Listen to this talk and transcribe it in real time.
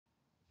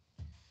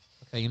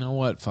Hey, you know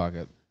what? Fuck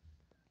it.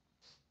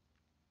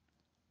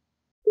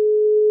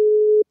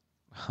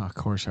 Of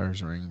course,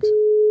 ours rings.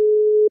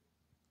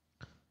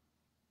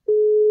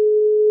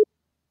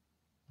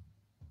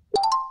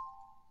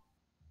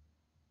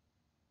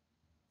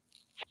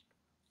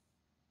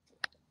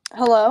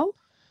 Hello?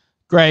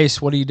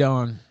 Grace, what are you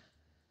doing?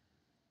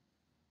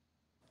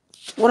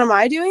 What am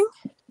I doing?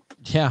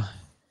 Yeah,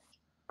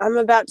 I'm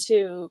about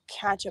to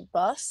catch a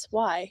bus.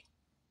 Why?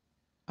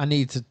 I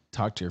need to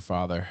talk to your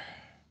father.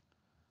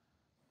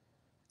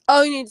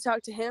 Oh, you need to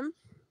talk to him?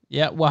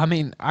 Yeah, well, I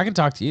mean, I can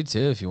talk to you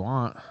too if you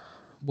want.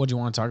 What do you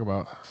want to talk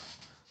about?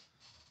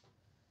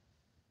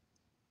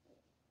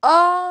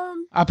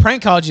 I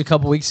prank called you a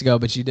couple weeks ago,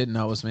 but you didn't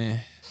know it was me.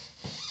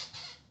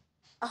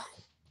 Oh,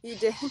 you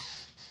did?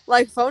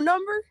 Like phone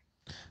number?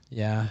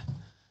 Yeah.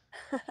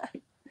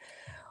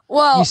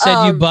 Well, You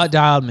said you butt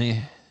dialed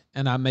me,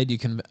 and I made you.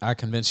 I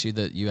convinced you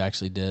that you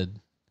actually did.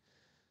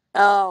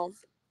 Oh.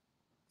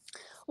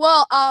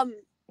 Well, I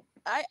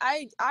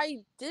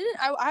didn't.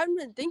 I haven't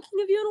been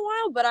thinking of you in a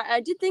while, but I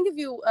did think of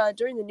you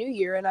during the new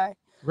year, and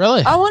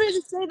Really? I wanted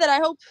to say that I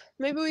hope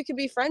maybe we could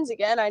be friends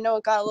again. I know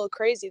it got a little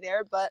crazy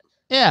there, but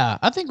Yeah,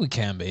 I think we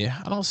can be.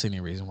 I don't see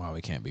any reason why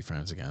we can't be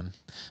friends again.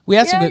 We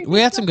had some yeah, good. you We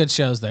think had so? some good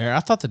shows there. I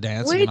thought the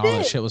dancing We and all that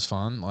did. shit was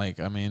fun. Like,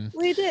 I mean,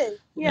 We did.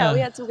 Yeah, we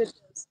yeah, had some good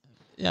shows.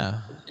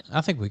 yeah. I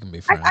think we can be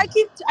I friends.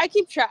 keep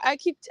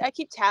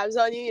tabs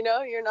on you. You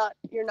know, you're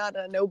not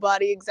a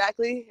nobody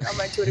exactly on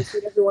my Twitter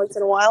feed every once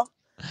in a while.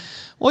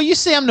 Well, you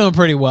see, I'm doing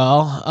pretty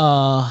well.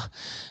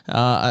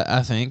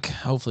 I think.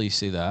 Hopefully, you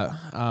see that.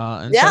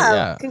 And so, Yeah,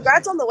 yeah.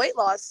 congrats on the weight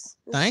loss.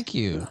 It's Thank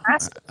you.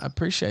 massive. I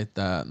appreciate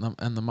that,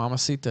 and the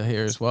mamacita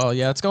here as well.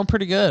 Yeah, it's going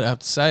pretty good, I have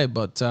to say.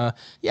 But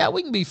yeah,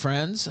 we can be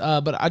friends.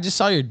 But I just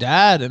saw your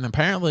dad, and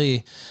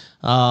apparently,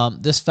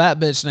 this fat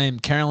bitch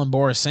named KARLYN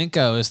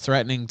Borisenko is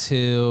threatening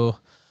to.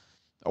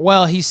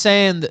 Well, he's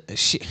saying that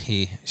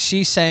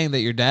she's saying that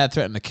your dad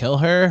threatened to kill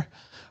her,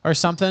 or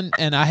something.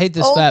 And I hate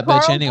this Oh, fat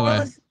bitch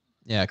anyway.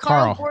 Yeah,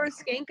 Carl Carl.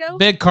 Boroshenko.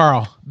 Big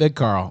Carl. Big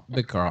Carl.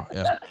 Big Carl.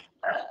 Yeah.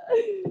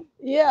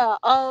 Yeah.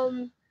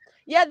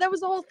 Yeah, that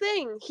was the whole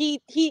thing.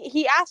 He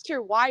asked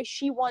her why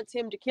she wants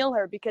him to kill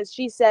her because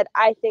she said,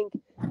 "I think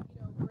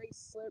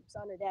Grace slurps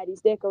on her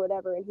daddy's dick or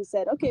whatever." And he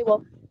said, "Okay,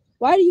 well,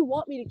 why do you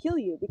want me to kill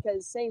you?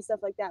 Because saying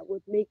stuff like that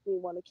would make me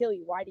want to kill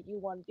you. Why do you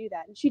want to do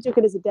that?" And she took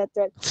it as a death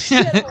threat. She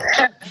had a whole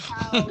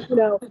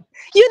how,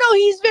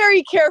 he's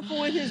very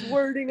careful with his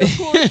wording. Of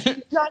course,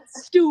 he's not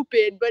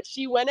stupid, but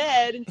she went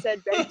ahead and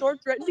said, "Ben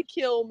Thorp threatened to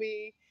kill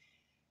me."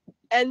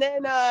 And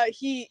then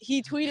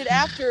he tweeted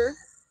after,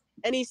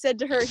 and he said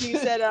to her, he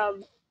said,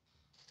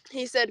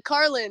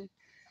 "KARLYN,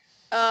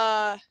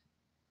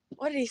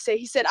 what did he say?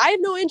 He said, I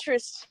have no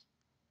interest."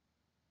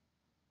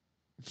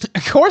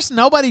 Of course,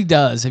 nobody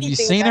does. Have you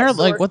seen her?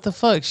 Like, Sort. what the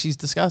fuck? She's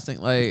disgusting.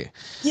 Like,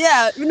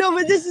 yeah, no,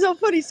 but this is so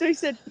funny. So he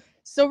said,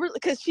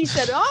 because she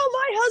said, "Oh,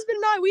 my husband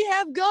and I, we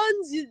have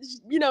guns."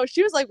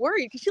 She was like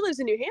worried because she lives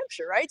in New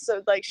Hampshire, right?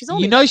 So like, she's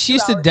only she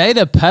used to date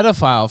a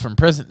pedophile from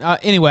prison.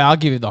 Anyway, I'll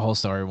give you the whole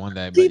story one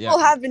day. But people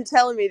yeah. have been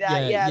telling me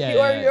that,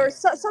 or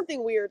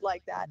something weird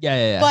like that.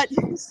 Yeah. But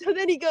so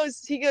then he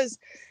goes,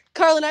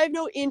 "KARLYN, I have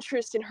no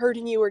interest in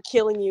hurting you or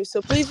killing you, so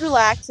please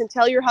relax and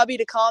tell your hubby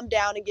to calm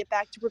down and get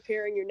back to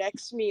preparing your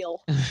next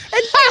meal." And she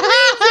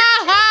reads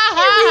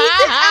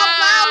it out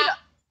loud.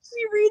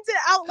 She reads it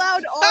out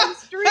loud on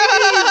stream.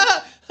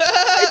 It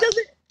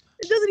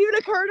doesn't even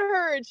occur to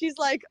her, and she's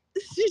like,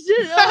 she's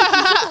just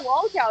a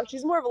lol cow.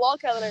 She's more of a lol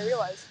cow than I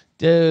realized.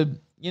 Dude,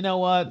 you know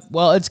what?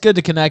 Well, it's good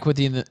to connect with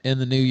you in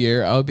the new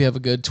year. I hope you have a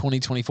good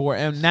 2024.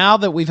 And now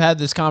that we've had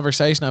this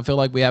conversation, I feel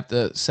like we have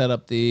to set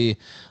up the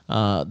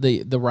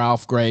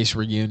Ralph Grace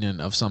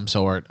reunion of some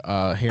sort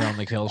here on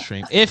the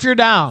Killstream. If you're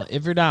down.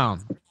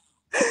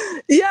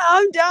 Yeah,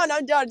 I'm down.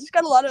 Just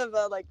got a lot of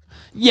I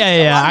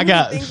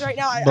got things right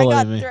now. I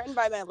got threatened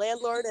by my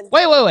landlord and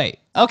wait.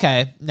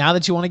 Okay, now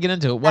that you want to get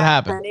into it, what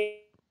happened?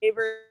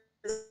 Neighbors,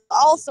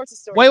 all sorts of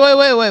stories.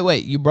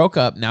 Wait. You broke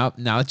up. Now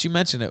that you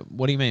mentioned it,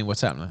 what do you mean?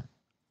 What's happening?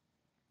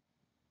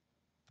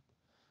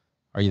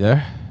 Are you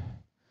there?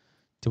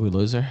 Did we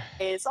lose her?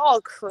 It's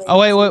all crazy. Oh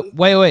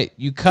wait.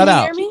 You cut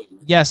out. Can you hear me?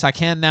 Yes, I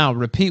can now.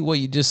 Repeat what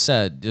you just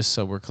said, just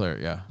so we're clear.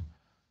 Yeah.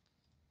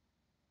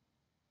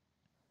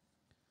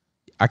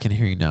 I can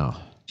hear you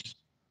now.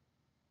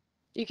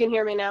 You can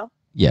hear me now?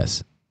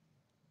 Yes.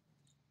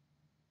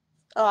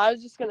 Oh, I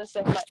was just gonna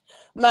say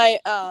my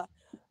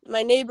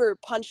neighbor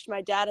punched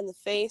my dad in the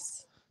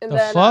face, and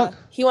then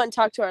he went and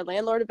talked to our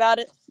landlord about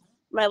it.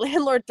 My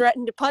landlord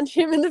threatened to punch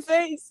him in the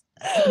face,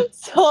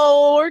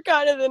 so we're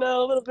kind of in a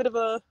little bit of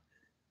a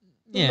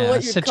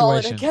what you'd call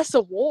it, I guess,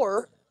 a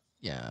war.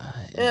 Yeah.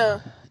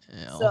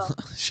 So,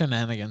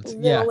 shenanigans. It's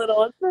been a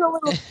little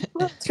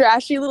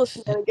trashy, little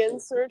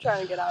shenanigans. So we're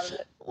trying to get out of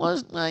it.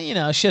 Well,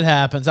 shit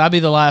happens. I'll be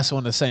the last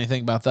one to say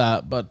anything about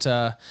that. But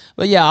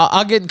yeah,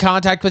 I'll get in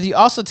contact with you.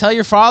 Also, tell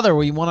your father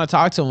when you want to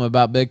talk to him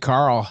about Big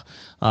Karl,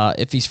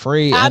 if he's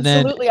free.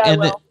 Absolutely, I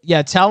will.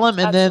 Yeah, tell him.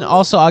 And then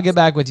also, I'll get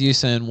back with you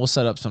soon. We'll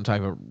set up some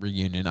type of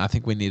reunion. I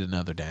think we need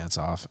another dance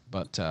off.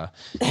 But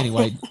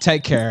anyway,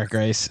 take care,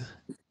 Grace.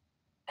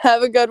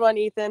 Have a good one,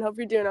 Ethan. Hope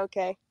you're doing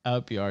okay. I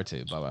hope you are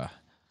too. Bye-bye.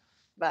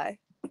 Bye.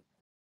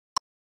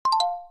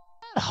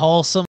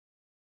 Wholesome.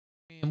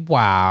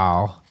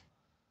 Wow.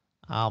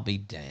 I'll be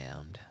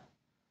damned.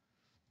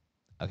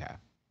 Okay.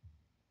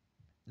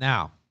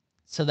 Now,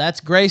 so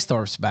that's Grace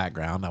Thorp's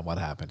background on what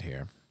happened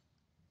here.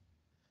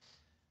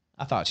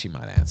 I thought she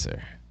might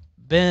answer.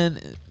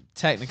 Ben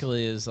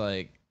technically is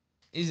like,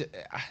 he's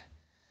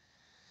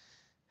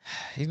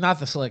not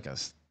the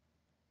slickest.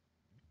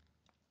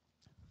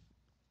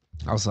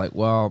 I was like,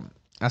 well,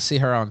 I see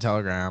her on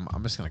Telegram.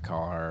 I'm just going to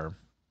call her.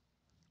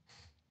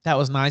 That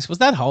was nice. Was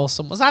that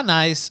wholesome? Was that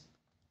nice?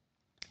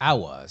 I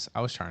was. I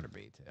was trying to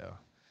be too.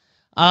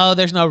 Oh,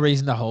 there's no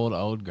reason to hold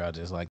old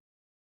grudges. Like,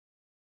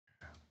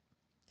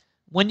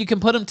 when you can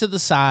put them to the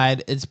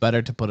side, it's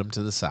better to put them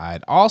to the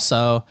side.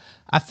 Also,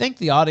 I think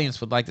the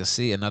audience would like to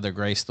see another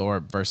Grace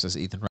Thorp versus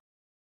Ethan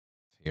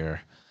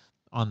here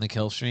on the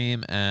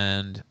Killstream,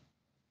 and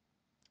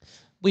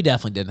we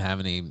definitely didn't have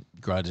any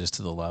grudges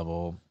to the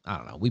level. I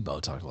don't know. We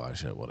both talked a lot of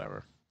shit,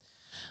 whatever.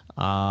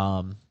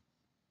 And,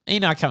 you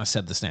know, I kind of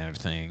said the standard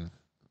thing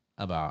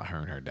about her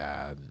and her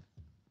dad,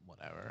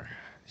 whatever.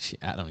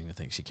 I don't even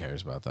think she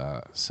cares about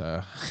that.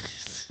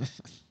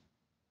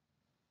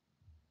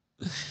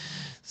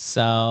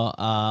 So,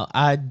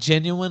 I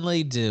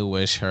genuinely do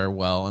wish her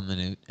well in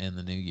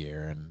the new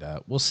year, and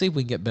we'll see if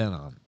we can get Ben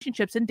on.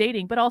 Relationships and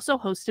dating, but also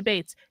host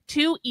debates.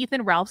 2,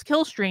 Ethan Ralph's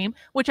Killstream,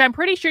 which I'm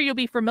pretty sure you'll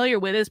be familiar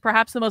with, is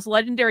perhaps the most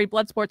legendary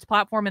blood sports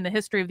platform in the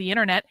history of the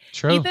internet.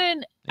 True. Ethan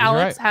and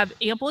Alex have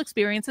ample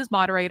experience as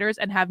moderators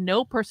and have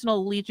no personal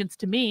allegiance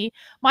to me.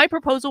 My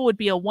proposal would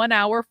be a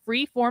 1-hour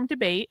free-form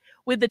debate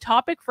with the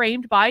topic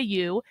framed by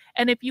you,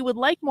 and if you would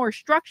like more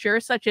structure,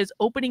 such as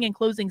opening and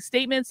closing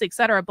statements,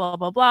 etc., blah,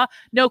 blah, blah,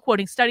 no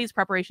quoting studies,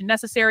 preparation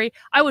necessary,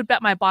 I would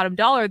bet my bottom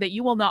dollar that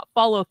you will not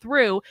follow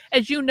through.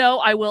 As you know,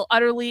 I will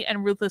utterly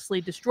and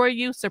ruthlessly destroy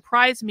you.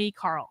 Surprise me,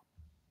 Karl.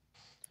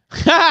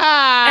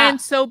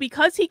 And so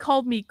because he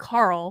called me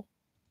Karl,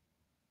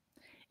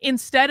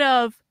 instead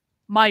of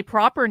my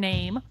proper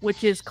name,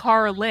 which is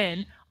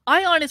KARLYN,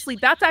 I honestly,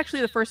 that's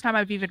actually the first time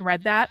I've even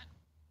read that,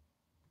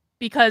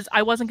 because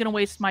I wasn't going to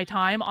waste my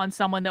time on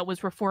someone that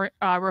was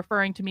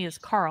referring to me as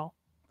Karl.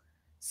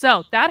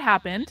 So that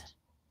happened.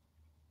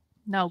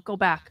 No, go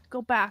back.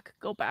 Go back.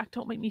 Go back.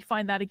 Don't make me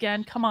find that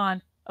again. Come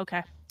on.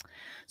 Okay.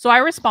 So I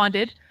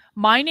responded,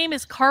 my name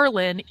is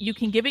KARLYN. You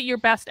can give it your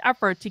best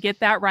effort to get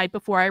that right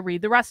before I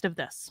read the rest of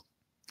this.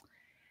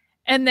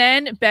 And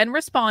then Ben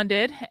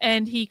responded,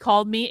 and he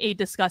called me a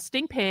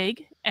disgusting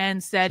pig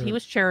and said he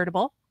was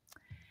charitable.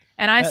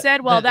 And I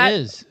said, well,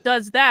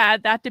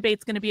 that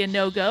debate's going to be a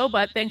no-go,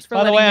 but thanks for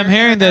letting me know. By the way, I'm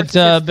hearing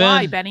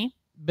that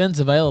Ben's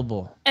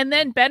available. And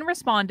then Ben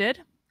responded,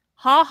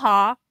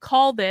 ha,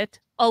 called it.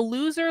 A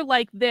loser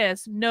like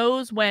this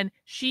knows when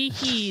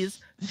he's...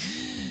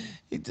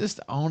 He's just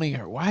owning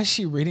her. Why is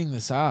she reading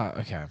this out?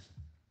 Okay.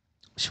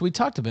 Should we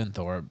talk to Ben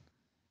Thorp?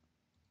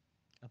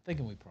 I'm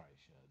thinking we probably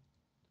should.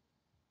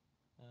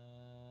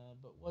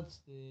 But what's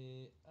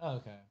the... Oh,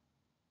 okay.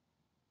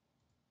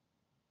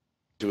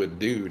 To a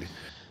dude.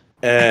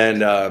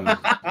 And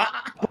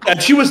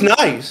and she was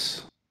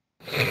nice.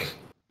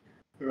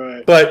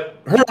 Right.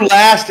 But her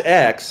last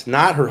ex,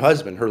 not her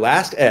husband, her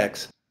last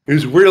ex, it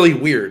was really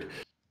weird.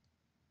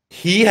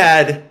 He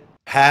had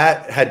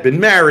been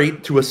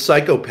married to a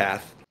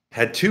psychopath,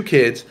 had 2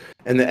 kids,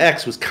 and the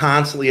ex was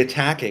constantly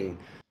attacking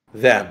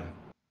them.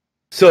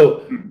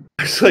 So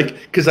it's like,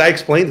 because I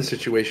explained the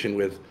situation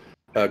with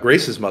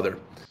Grace's mother,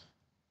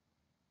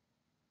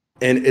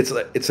 and it's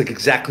like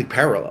exactly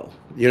parallel.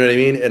 You know what I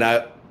mean? And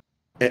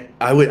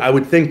I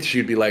would think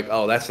she'd be like,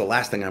 oh, that's the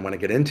last thing I want to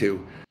get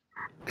into,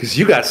 because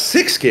you got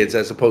 6 kids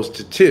as opposed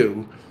to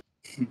 2,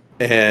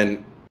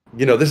 and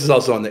you know this is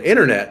also on the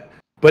internet.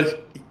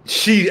 But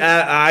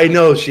I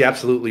know she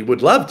absolutely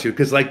would love to,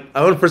 because like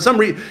for some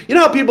reason, you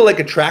know how people like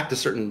attract a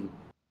certain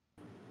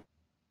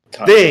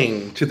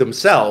thing to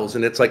themselves,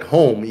 and it's like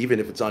home, even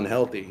if it's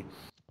unhealthy.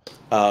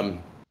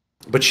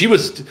 But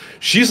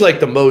she's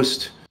like the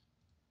most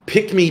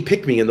pick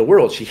me in the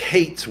world. She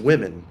hates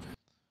women.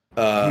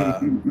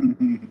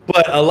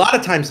 But a lot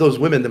of times those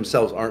women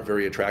themselves aren't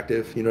very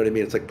attractive. You know what I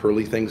mean? It's like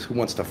pearly things. Who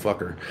wants to fuck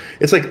her?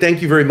 It's like,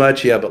 thank you very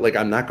much. Yeah, but like,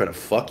 I'm not going to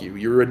fuck you.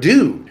 You're a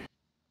dude.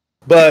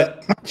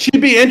 But she'd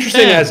be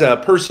interesting as a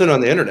person on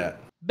the internet.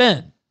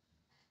 Ben.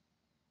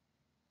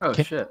 Oh,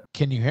 shit.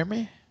 Can you hear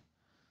me?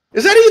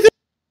 Is that Ethan?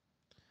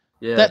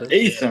 Yeah. That's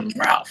Ethan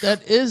Ralph.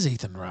 That is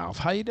Ethan Ralph.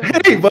 How you doing?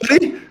 Hey,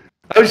 buddy.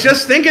 I was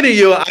just thinking of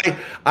you.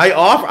 I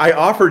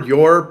offered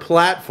your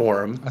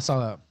platform. I saw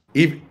that.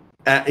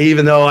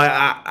 Even though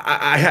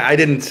I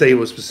didn't say it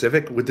was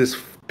specific, with this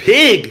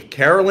pig,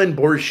 KARLYN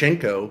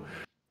Borishenko,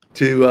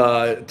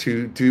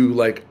 to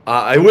like,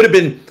 it would have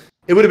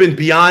been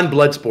beyond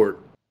blood sport.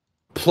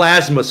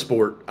 Plasma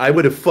sport. I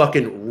would have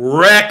fucking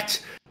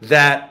wrecked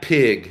that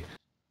pig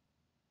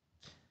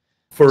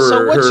for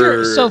So what's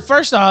her. so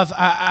first off,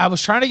 I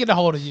was trying to get a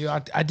hold of you.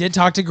 I did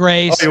talk to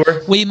Grace. Oh, you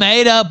were? We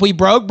made up. We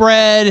broke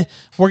bread.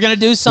 We're gonna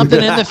do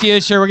something in the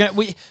future.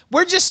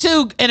 We're just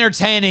too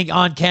entertaining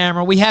on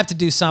camera. We have to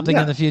do something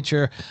in the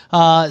future.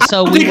 I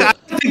don't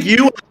think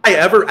you and I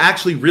ever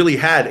actually really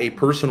had a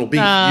personal beef.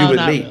 No, you and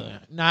not me. really.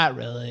 Not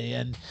really.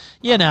 And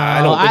you know,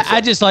 I don't think so.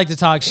 I just like to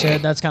talk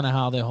shit. That's kind of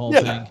how the whole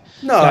thing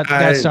got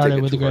I started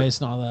take with it the too Grace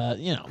and all that.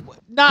 You know,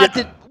 not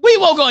that we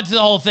won't go into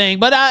the whole thing,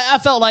 but I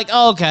felt like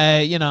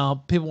okay, you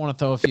know, people want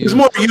to throw a few. It was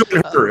more you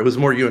and her. It was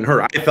more you and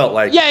her. I felt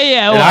like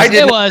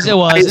it was,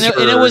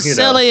 and it was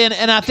silly,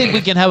 and I think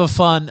we can have a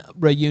fun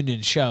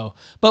reunion show.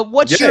 But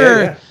what's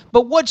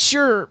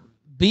your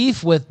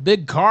beef with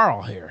Big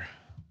Karl here?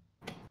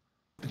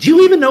 Do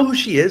you even know who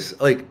she is?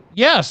 Like,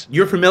 yes,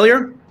 you're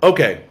familiar.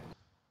 Okay.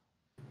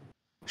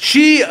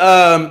 She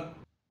does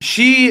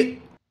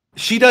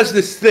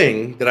this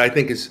thing that I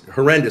think is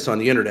horrendous on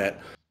the internet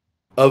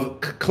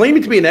of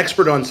claiming to be an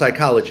expert on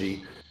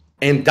psychology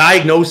and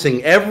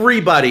diagnosing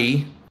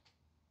everybody,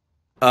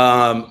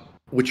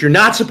 which you're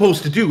not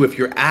supposed to do if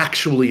you're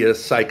actually a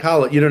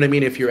psychologist. You know what I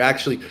mean? If you're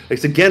actually,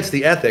 it's against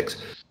the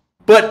ethics.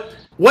 But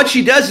what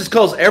she does is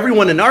calls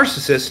everyone a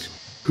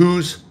narcissist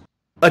who's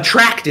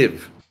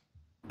attractive,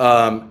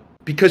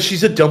 because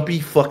she's a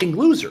dumpy fucking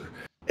loser.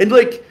 And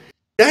like,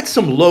 that's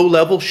some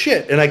low-level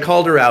shit, and I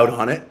called her out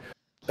on it.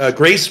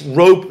 Grace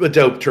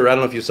rope-a-doped her. I don't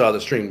know if you saw the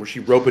stream where she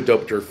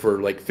rope-a-doped her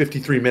for like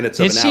 53 minutes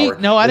of an hour.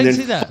 No, I didn't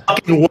see that.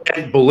 Fucking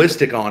went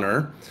ballistic on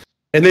her,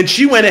 and then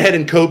she went ahead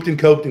and coped in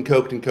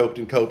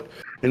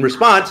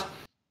response.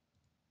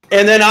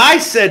 And then I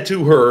said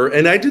to her,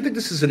 and I do think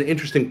this is an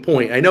interesting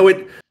point. I know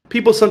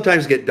people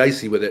sometimes get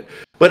dicey with it,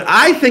 but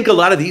I think a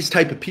lot of these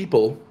type of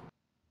people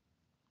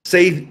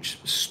say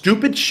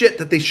stupid shit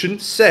that they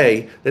shouldn't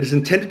say that is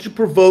intended to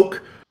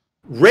provoke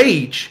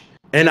rage.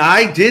 And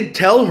I did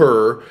tell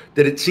her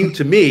that it seemed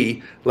to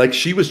me like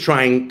she was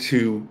trying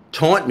to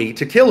taunt me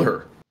to kill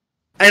her.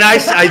 And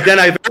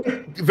I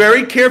very,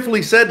 very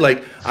carefully said,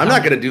 like, I'm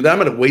not going to do that. I'm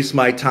going to waste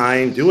my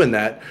time doing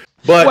that.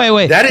 But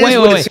that is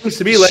what it seems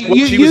to me like what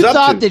she was up to. You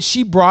thought that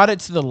she brought it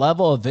to the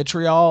level of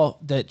vitriol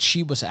that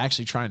she was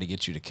actually trying to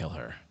get you to kill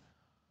her?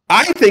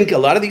 I think a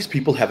lot of these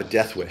people have a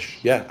death wish.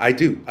 Yeah, I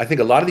do. I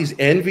think a lot of these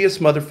envious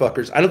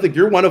motherfuckers, I don't think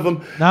you're one of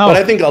them, but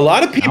I think a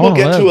lot of people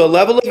get to a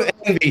level of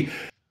envy.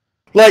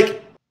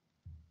 Like,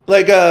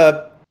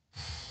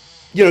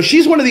 you know,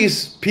 she's one of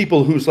these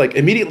people who's like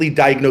immediately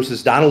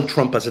diagnoses Donald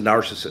Trump as a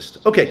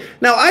narcissist. Okay,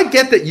 now I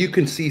get that you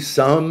can see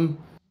some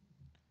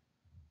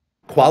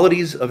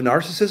qualities of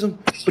narcissism,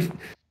 but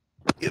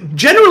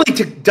generally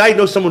to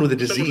diagnose someone with a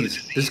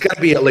disease, there's got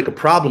to be like a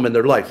problem in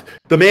their life.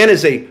 The man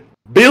is a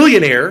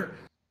billionaire.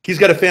 He's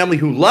got a family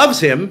who loves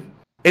him,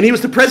 and he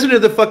was the president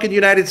of the fucking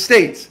United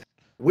States.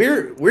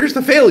 Where's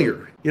the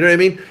failure? You know what I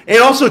mean? And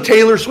also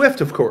Taylor Swift,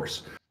 of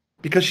course,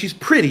 because she's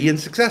pretty and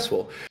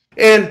successful.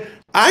 And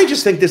I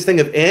just think this thing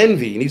of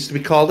envy needs to be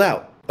called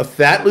out. A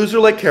fat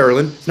loser like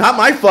KARLYN, it's not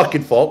my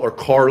fucking fault, or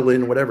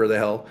KARLYN, whatever the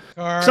hell.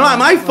 It's not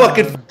my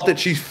fucking fault that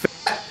she's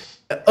fat,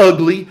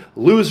 ugly,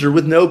 loser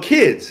with no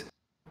kids.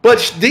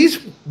 But these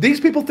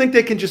people think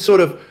they can just sort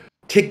of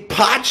take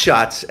pot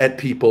shots at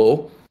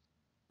people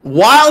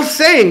while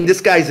saying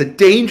this guy's a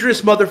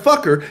dangerous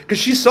motherfucker, because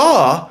she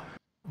saw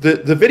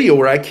the video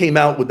where I came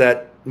out with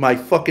my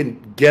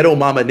fucking ghetto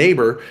mama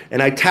neighbor,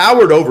 and I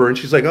towered over her, and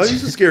she's like, "Oh,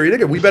 he's a scary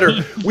nigga. We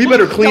better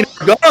clean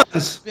our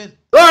guns."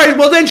 All right,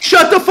 well then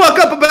shut the fuck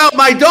up about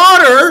my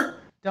daughter.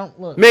 Don't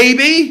look.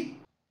 Maybe,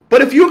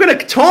 but if you're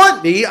gonna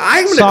taunt me,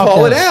 I'm gonna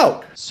call it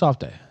out. Soft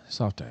day.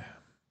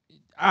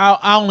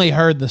 I only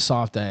heard the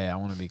soft A. I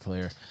want to be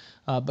clear.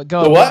 But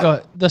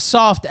go. The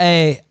soft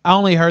A. I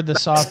only heard the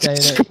soft A.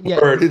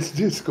 It's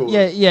Discord.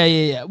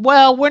 Yeah.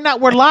 Well,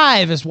 we're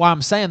live, is why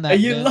I'm saying that. Are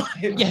you live?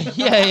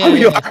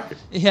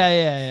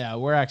 Yeah.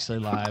 We're actually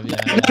live.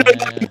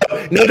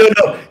 No.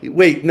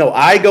 Wait, no.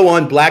 I go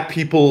on black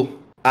people.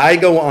 You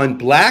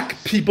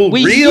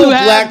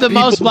have the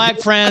most black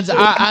friends.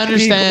 I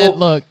understand. People.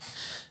 Look.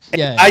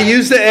 Yeah. I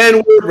use the N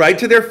word right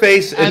to their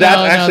face, and that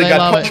actually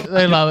got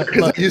they love it.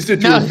 because I used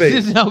it to their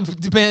face.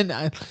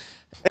 Ben.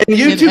 And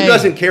YouTube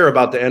doesn't care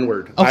about the N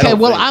word. Okay,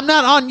 well, I'm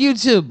not on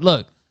YouTube.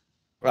 Look.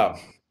 Wow.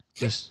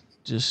 Just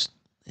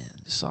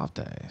soft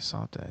day. It's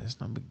no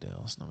big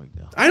deal.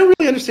 I don't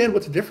really understand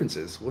what the difference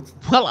is.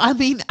 Well, I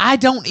mean, I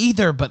don't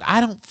either, but I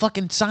don't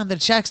fucking sign the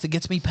checks that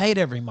gets me paid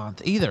every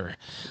month either.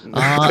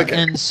 Okay.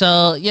 And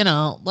so, you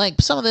know,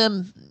 like some of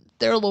them,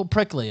 they're a little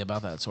prickly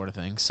about that sort of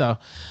thing. So,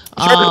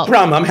 no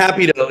problem. I'm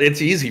happy to.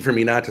 It's easy for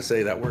me not to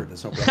say that word.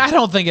 That's no problem. I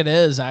don't think it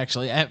is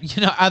actually.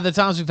 You know, the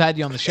times we've had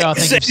you on the show, I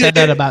think you've said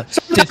that about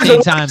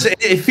 15 times.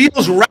 It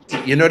feels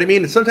right. You know what I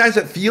mean? Sometimes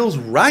it feels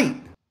right.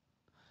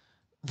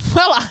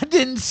 Well, I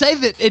didn't say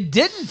that it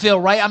didn't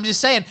feel right. I'm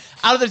just saying,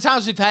 out of the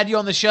times we've had you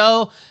on the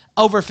show,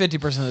 over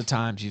 50% of the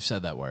times you've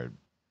said that word.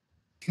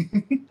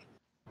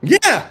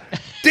 Yeah,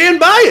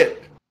 stand by it.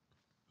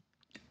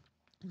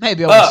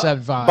 Maybe over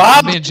 75.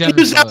 Bob, I'm being generous.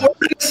 use that word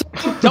in a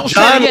song. Don't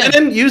John say it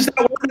again. Lennon used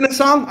that word in a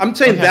song. I'm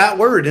saying that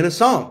word in a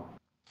song.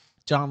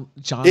 John.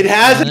 It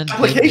has Lennon an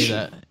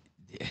application.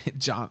 did do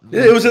John.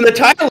 It was in the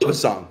title of a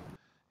song.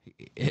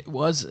 It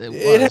was.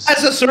 It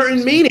has a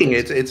certain meaning.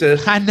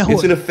 I know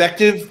It's an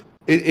effective.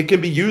 It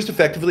can be used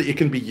effectively. It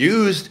can be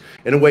used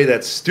in a way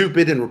that's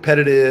stupid and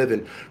repetitive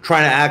and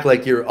trying to act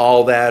like you're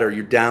all that or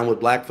you're down with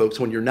black folks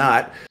when you're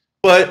not.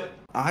 But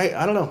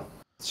I don't know.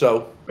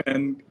 So.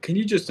 And can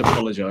you just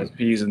apologize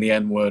for using the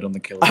N word on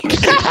the kill? I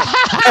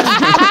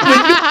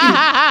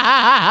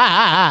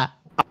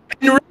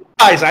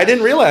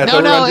didn't realize.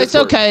 No, it's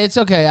okay. It's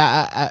okay.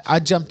 I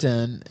jumped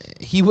in.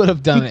 He would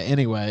have done it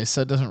anyway,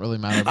 so it doesn't really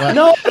matter. But,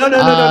 no.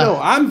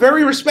 I'm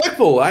very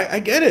respectful. I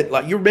get it.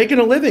 Like you're making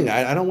a living.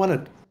 I don't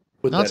want to.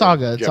 No, it's all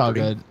good. It's all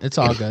good. It's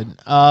all good.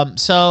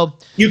 So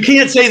you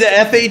can't say the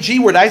FAG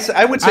word.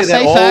 I would say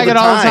that faggot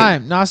all the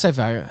time. No, I say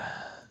faggot.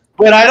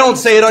 But I don't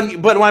say it on.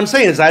 But what I'm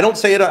saying is, I don't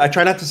say it. I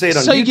try not to say it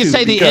on. So you can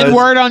say the N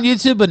word on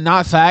YouTube, but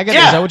not faggot.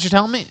 Yeah. Is that what you're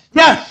telling me?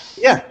 Yeah.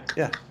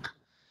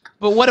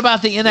 But what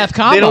about the NF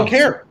combo? They don't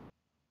care.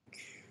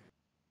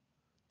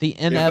 The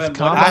NF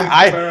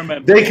combo.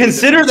 They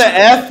consider the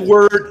F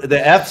word,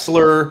 the F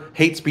slur,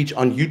 hate speech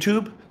on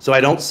YouTube, so I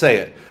don't say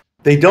it.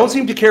 They don't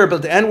seem to care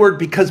about the N word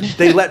because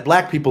they let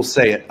black people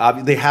say it.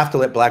 They have to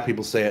let black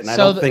people say it, and I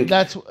don't think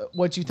that's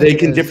what you think. They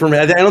can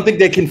I don't think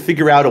they can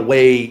figure out a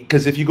way,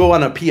 because if you go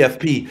on a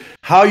PFP,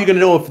 how are you going to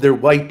know if they're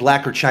white,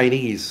 black, or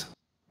Chinese?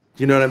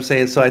 You know what I'm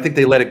saying? So I think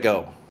they let it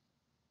go.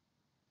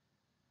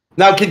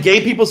 Now, can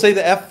gay people say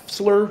the F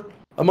slur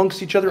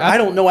amongst each other? I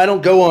don't know. I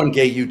don't go on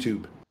gay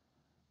YouTube.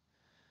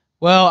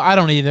 Well, I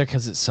don't either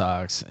because it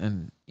sucks,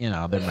 and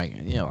they're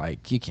making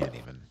like you can't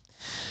even.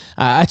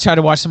 I tried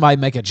to watch somebody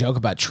make a joke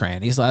about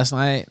trannies last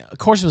night. Of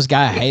course, it was a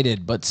guy I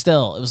hated, but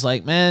still, it was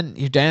like, man,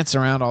 you're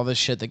dancing around all this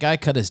shit. The guy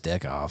cut his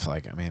dick off.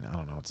 Like, I mean, I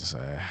don't know what to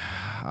say.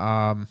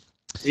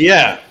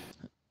 Yeah.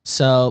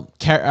 So,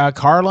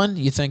 KARLYN,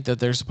 you think that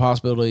there's a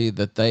possibility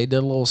that they did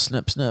a little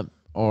snip,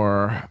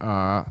 or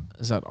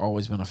has that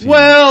always been a female?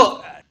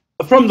 Well,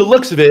 from the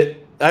looks of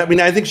it, I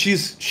mean, I think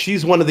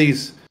she's one of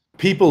these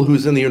people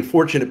who's in the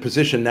unfortunate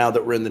position now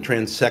that we're in the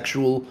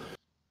transsexual.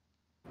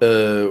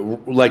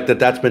 Like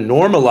that's been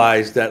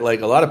normalized, that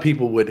like a lot of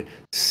people would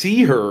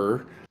see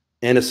her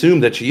and assume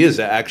that she is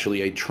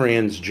actually a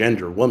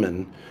transgender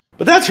woman,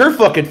 but that's her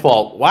fucking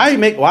fault. Why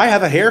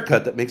have a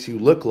haircut that makes you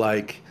look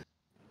like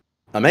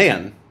a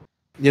man?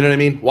 You know what I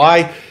mean?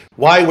 Why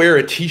wear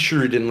a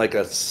t-shirt in like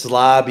a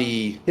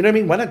slobby, you know what I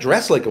mean? Why not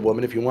dress like a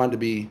woman if you want to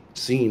be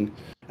seen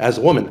as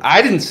a woman?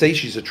 I didn't say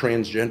she's a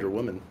transgender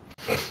woman.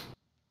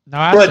 No,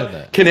 I said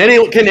that. Can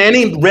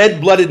any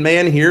red-blooded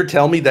man here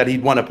tell me that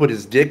he'd want to put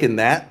his dick in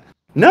that?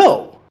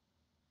 No.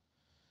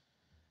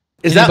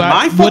 Is that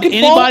my fucking fault? Would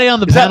anybody on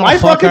the panel my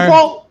fuck fucking her?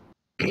 fault?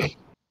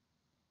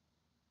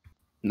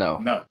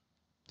 No.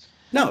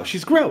 No,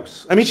 she's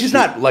gross. I mean, she's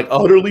not like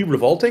utterly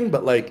revolting,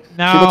 but like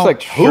no. She looks like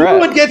Shrek. Who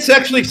would get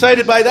sexually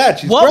excited by that?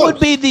 She's what gross.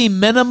 would be the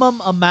minimum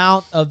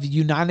amount of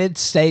United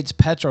States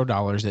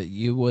petrodollars that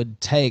you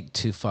would take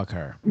to fuck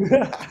her?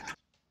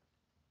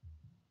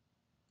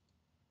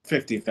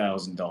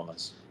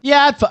 $50,000.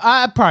 Yeah,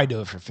 I'd probably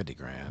do it for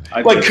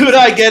 $50,000. Like, could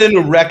I get an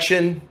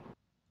erection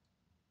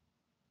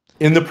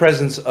in the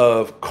presence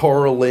of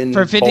KARLYN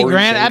for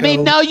 $50,000? I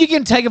mean, no, you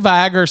can take a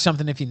Viagra or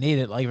something if you need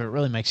it. Like, if it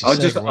really makes you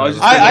sick.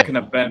 I could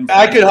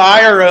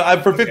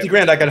hire for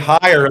 $50,000. I could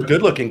hire a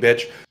good-looking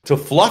bitch to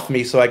fluff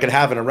me so I could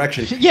have an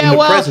erection in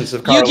the presence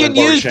of KARLYN. You can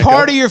use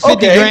part of your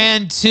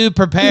 $50,000 to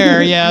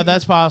prepare. Yeah,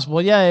 that's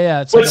possible.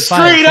 Yeah. It's but like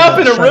straight up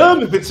in a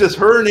room, if it's just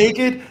her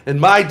naked and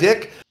my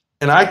dick,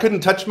 and I couldn't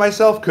touch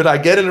myself, could I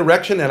get an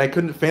erection and I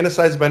couldn't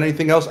fantasize about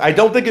anything else? I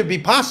don't think it'd be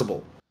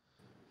possible.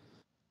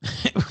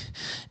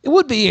 It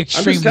would be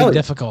extremely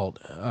difficult,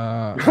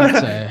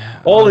 I'd say.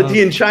 All the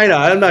tea in China,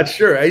 I'm not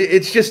sure.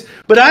 It's just,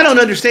 but I don't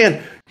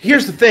understand.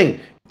 Here's the thing.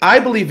 I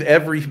believe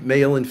every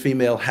male and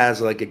female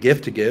has like a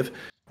gift to give.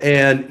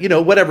 And,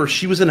 whatever,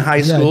 she was in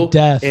high school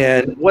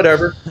and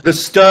whatever. The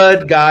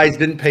stud guys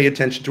didn't pay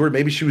attention to her.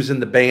 Maybe she was in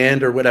the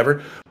band or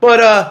whatever.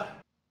 But,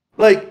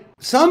 like,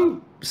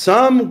 some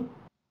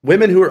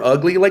women who are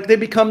ugly, like they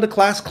become the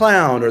class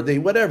clown or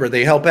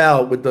they help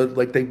out with the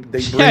they bring the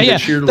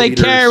cheerleaders. They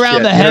carry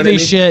around the heavy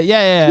shit.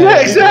 Yeah,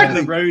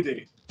 exactly.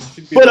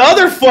 But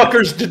other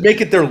fuckers just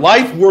make it their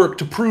life work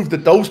to prove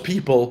that those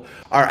people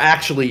are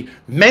actually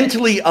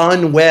mentally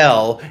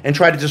unwell and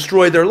try to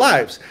destroy their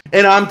lives.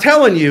 And I'm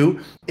telling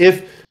you,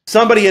 if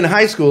somebody in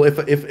high school,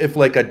 if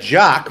like a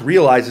jock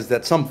realizes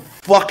that some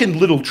fucking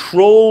little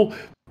troll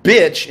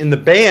bitch in the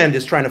band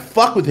is trying to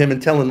fuck with him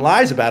and telling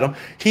lies about him,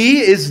 he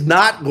is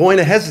not going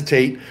to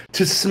hesitate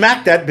to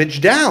smack that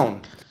bitch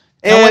down.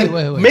 And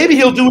wait. Maybe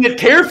he'll do it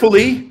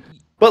carefully,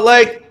 but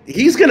like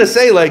he's gonna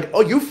say like,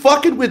 "Oh, you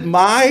fucking with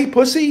my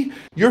pussy?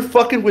 You're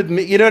fucking with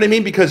me." You know what I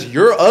mean? Because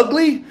you're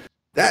ugly.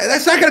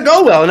 That's not gonna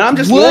go well. And I'm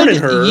just warning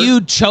her. Would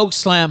you choke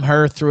slam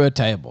her through a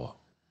table?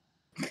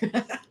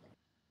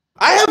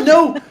 I have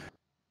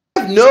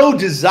no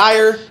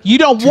desire. You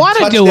don't want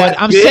to do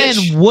it. I'm bitch.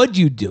 saying, would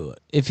you do it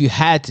if you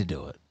had to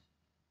do it?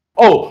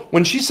 Oh,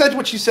 when she said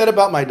what she said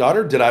about my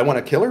daughter, did I want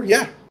to kill her?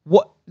 Yeah.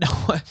 What? No,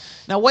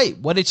 now wait.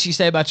 What did she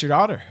say about your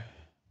daughter?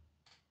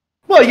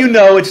 Well, you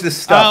know, it's this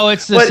stuff. Oh,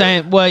 it's the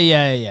same. Well,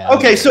 yeah.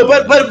 Okay, so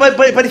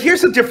but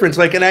here's the difference.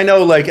 Like, and I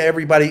know like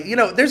everybody, you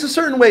know, there's a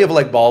certain way of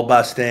like ball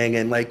busting,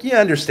 and like you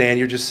understand,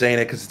 you're just saying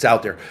it because it's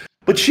out there.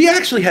 But she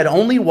actually had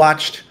only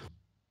watched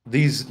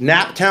these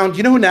Naptown. Do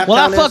you know who Naptown is?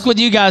 Well, I fuck with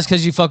you guys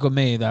because you fuck with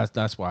me.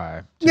 That's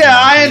why. Yeah,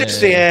 I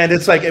understand.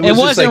 It's like it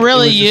wasn't like,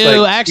 really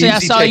you. Like actually, I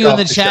saw you in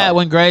the chat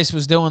when Grace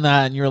was doing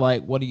that, and you're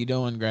like, "What are you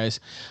doing, Grace?"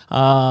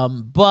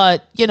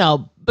 But you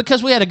know,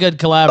 because we had a good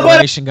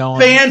collaboration going,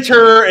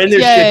 banter and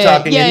there's shit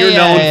talking, and you're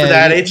known for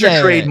that. It's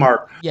your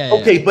trademark.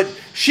 Okay, but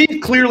she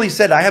clearly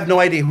said, "I have no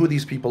idea who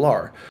these people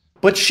are,"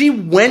 but she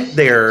went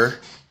there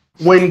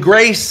when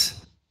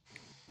Grace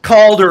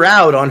called her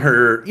out on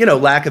her, you know,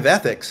 lack of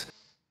ethics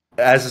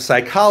as a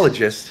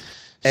psychologist.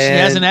 She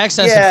has an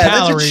excess of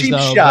calories,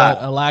 though,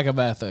 but a lack of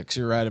ethics.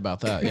 You're right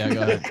about that. Yeah,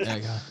 go ahead. Yeah,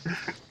 go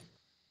ahead.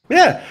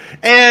 Yeah,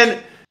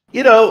 and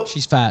you know,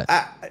 she's fat.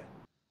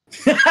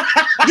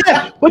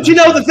 Yeah, but you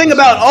know the thing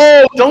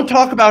about don't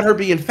talk about her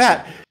being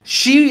fat.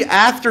 She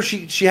after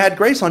she had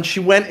Grace on, she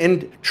went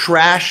and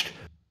trashed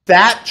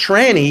fat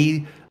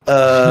tranny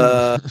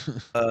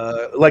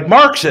like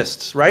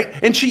Marxists, right?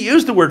 And she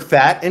used the word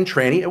fat and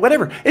tranny or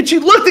whatever, and she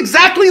looked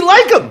exactly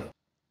like them.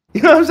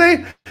 You know what I'm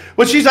saying?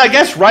 Well, she's, I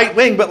guess, right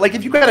wing, but like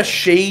if you got a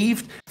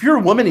shaved, if you're a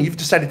woman and you've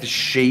decided to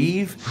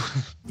shave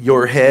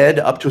your head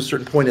up to a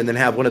certain point and then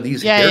have one of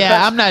these haircuts.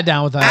 Yeah, I'm not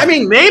down with that. I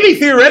mean, maybe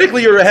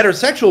theoretically you're a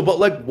heterosexual, but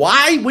like,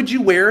 why would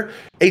you wear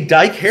a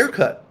dyke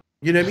haircut?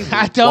 You know what I mean?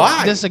 I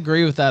don't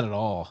disagree with that at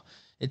all.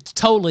 It's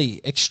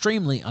totally,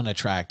 extremely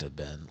unattractive,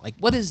 Ben. Like,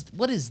 what is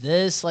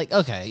this? Like,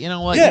 okay, you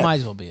know what? You might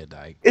as well be a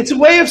dyke. It's a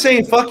way of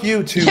saying fuck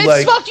you to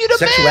it's fuck you to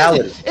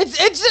sexuality. Men.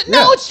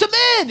 It's to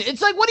men.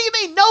 It's like, what do you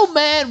mean? No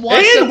man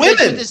wants and to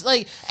women. This,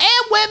 like,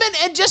 and women,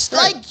 and just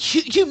like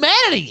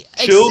humanity,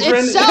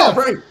 children, itself.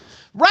 Yeah, right.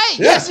 Right.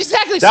 Yeah. Yes,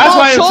 exactly. That's Small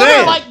why I'm children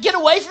saying. are like, get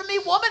away from me,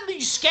 woman. You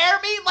scare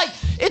me. Like,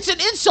 it's an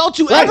insult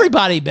to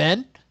everybody,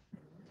 Ben.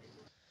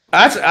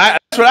 That's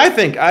what I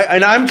think.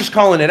 And I'm just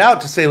calling it out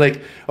to say,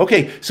 like,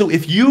 okay, so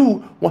if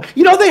you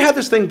know, they have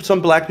this thing,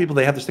 some black people,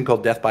 they have this thing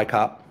called death by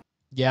cop.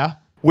 Yeah.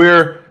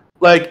 Where,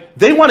 like,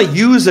 they want to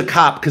use a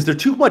cop because they're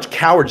too much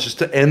cowards just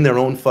to end their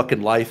own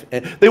fucking life.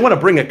 And they want to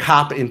bring a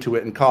cop into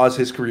it and cause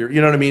his career.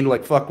 You know what I mean?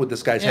 Like, fuck with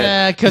this guy's head.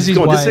 Yeah, because he's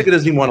going, white. this nigga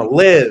doesn't even want to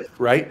live,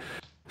 right?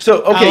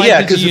 So, okay, like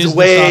yeah, because it's a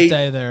way. The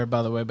soft there,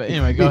 by the way. But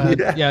anyway, go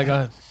ahead. Yeah, go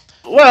ahead.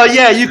 Well,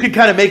 yeah, you could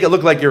kind of make it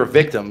look like you're a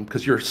victim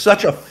because you're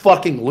such a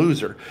fucking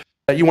loser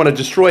that you want to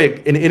destroy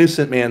an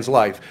innocent man's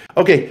life.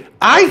 Okay,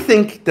 I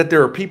think that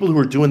there are people who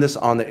are doing this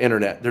on the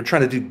internet. They're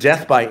trying to do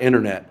death by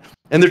internet,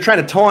 and they're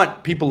trying to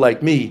taunt people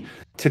like me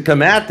to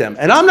come at them.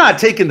 And I'm not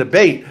taking the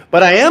bait,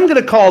 but I am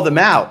going to call them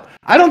out.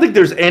 I don't think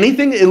there's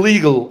anything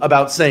illegal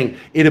about saying,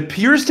 it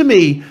appears to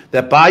me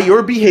that by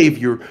your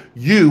behavior,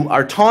 you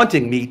are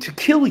taunting me to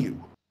kill you.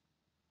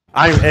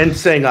 I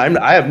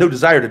have no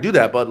desire to do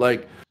that, but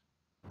like,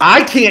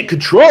 I can't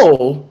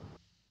control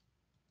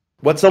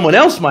what someone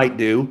else might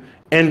do,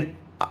 and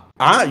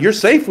you're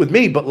safe with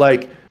me, but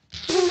like,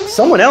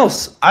 someone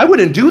else, I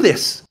wouldn't do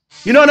this.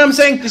 You know what I'm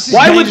saying?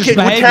 Why would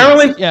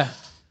Karolyn? Yeah.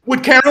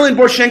 Would Karolyn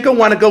Borshenko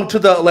want to go to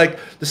the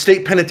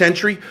state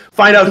penitentiary,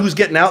 find out who's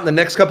getting out in the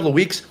next couple of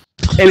weeks,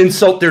 and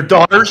insult their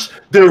daughters,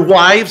 their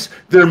wives,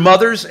 their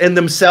mothers, and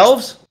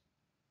themselves?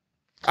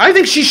 I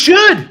think she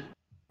should.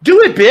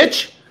 Do it,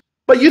 bitch.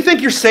 But you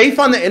think you're safe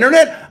on the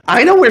internet?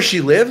 I know where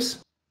she lives.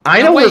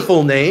 I know her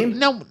full name.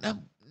 No.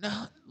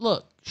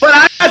 Look. But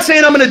I'm not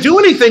saying I'm going to do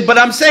anything, but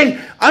I'm saying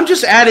I'm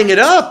just adding it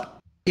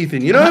up,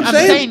 Ethan. You know what I'm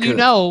saying? I'm saying you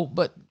know,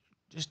 but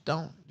just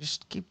don't.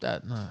 Just keep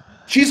that. No.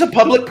 She's a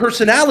public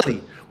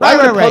personality. Why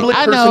would a public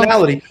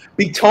personality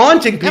be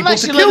taunting people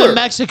unless to you kill live her? in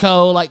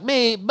Mexico like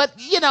me, but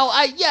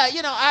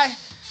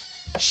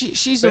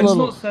she's Ben's a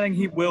little. not saying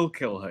he will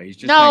kill her. He's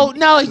just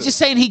he's just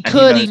saying he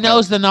could. He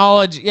knows the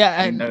knowledge.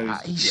 Yeah, and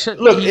he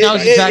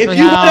knows exactly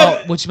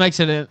how, which makes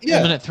it an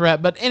imminent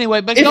threat. But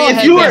anyway, but go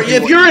ahead.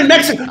 If you're in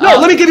Mexico,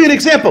 let me give you an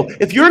example.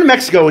 If you're in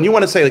Mexico and you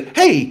want to say, like,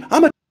 "Hey,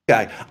 I'm a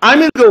guy. I'm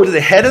going to go to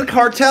the head of the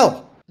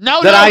cartel."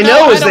 I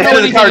know is the head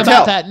of the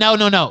cartel. No.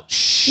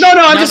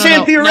 I'm just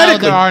saying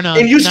theoretically. There are none.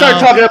 And you start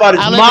talking about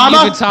his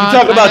mama, you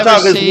talk about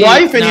his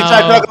wife, and you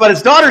start talking about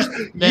his daughters.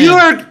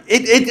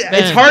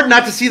 It's hard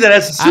not to see that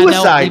as a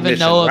suicide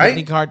mission,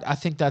 right? I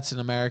think that's an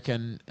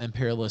American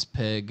imperialist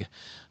pig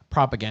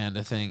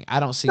propaganda thing. I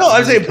don't see. No,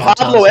 I'm saying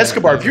Pablo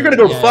Escobar. If you're going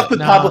to go fuck with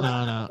Pablo.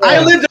 No.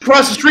 I lived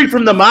across the street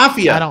from the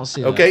mafia. I don't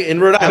see that. Okay, in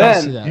Rhode Island. I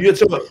don't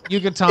see that.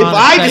 If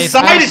I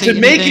decided to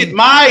make it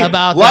my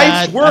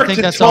life's work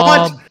to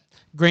taunt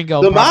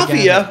Gringo the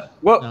mafia.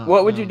 What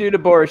would you do to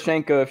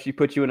Borishenko if she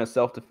put you in a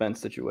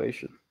self-defense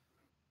situation?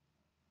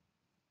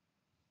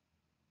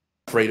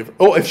 Afraid of?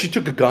 Oh, if she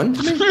took a gun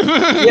to me?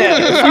 Yeah,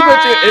 if you were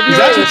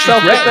in a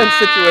self-defense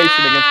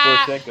situation against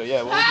Borishenko,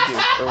 yeah, what would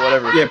you do or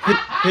whatever? Yeah,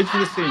 picture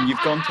the scene.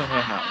 You've gone to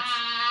her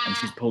house and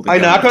she's pulled. I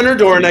knock on her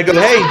door and I go,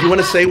 "Hey, do you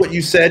want to say what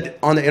you said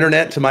on the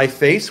internet to my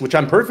face?" Which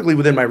I'm perfectly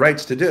within my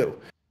rights to do.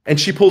 And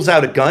she pulls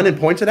out a gun and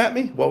points it at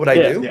me. What would I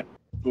do? Yeah.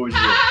 What would you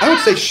do? I would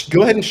say,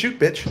 "Go ahead and shoot,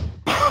 bitch."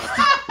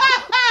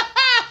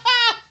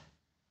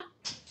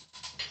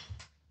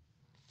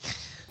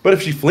 But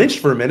if she flinched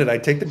for a minute,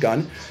 I'd take the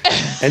gun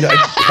and I'd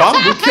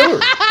probably kill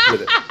her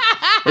with it.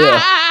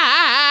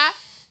 Yeah.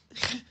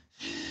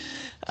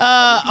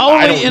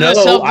 Only in a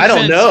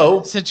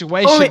self-defense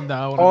situation,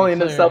 though. Only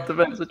in a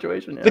self-defense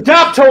situation. Yeah. The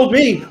cop told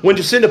me when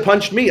Jacinda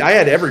punched me, I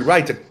had every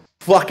right to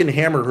fucking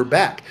hammer her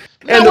back.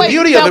 And the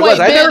beauty of it was,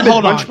 I'd never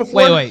been punched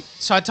before. Wait.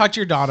 So I talked to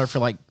your daughter for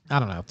like, I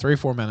don't know, 3 or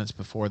 4 minutes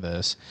before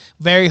this.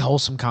 Very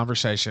wholesome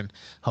conversation.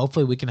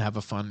 Hopefully we can have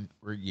a fun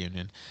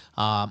reunion.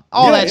 All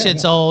that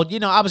shit's old. You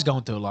know, I was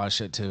going through a lot of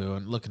shit too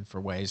and looking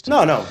for ways to.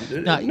 No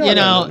problem.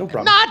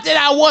 Not that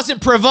I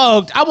wasn't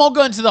provoked. I won't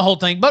go into the whole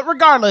thing, but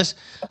regardless,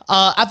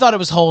 I thought it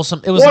was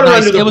wholesome. It was Water a nice.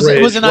 under the It was a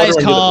bridge. nice Water under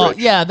the call. bridge.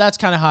 Yeah, that's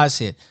kind of how I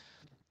see it.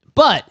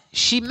 But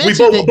she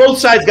mentioned Both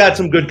sides got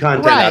some good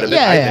content out of it.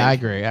 I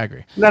agree.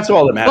 And that's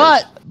all that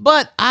matters.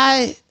 But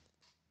I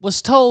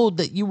was told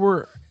that you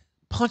were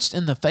punched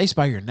in the face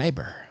by your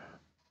neighbor.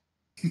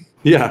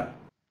 Yeah.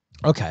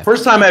 Okay.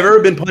 First time I've ever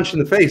been punched in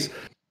the face.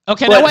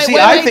 Okay, But now wait, see,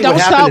 wait, I wait, think don't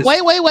what stop. happened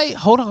is- Wait.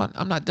 Hold on.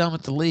 I'm not done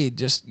with the lead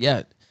just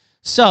yet.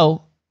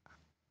 So,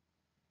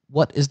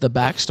 what is the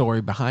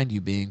backstory behind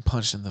you being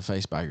punched in the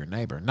face by your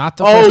neighbor? Not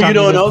the first time you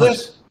don't been know punched.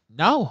 this?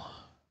 No.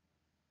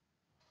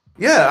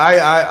 Yeah,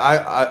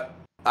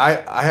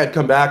 I had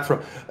come back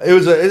from. It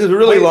was a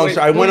really long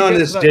story. I went on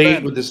this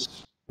date with this.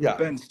 Yeah.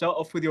 Ben, start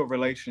off with your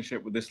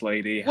relationship with this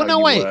lady. Well, how no,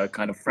 you wait. were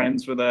kind of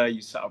friends with her. You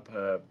set up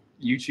her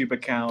YouTube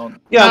account.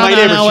 Yeah, my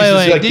neighbor. She's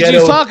wait. Like Did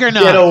you fuck or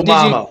not? Ghetto Did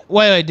mama.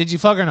 wait. Did you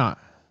fuck or not?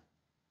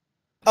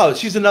 Oh,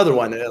 she's another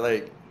one.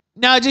 Like.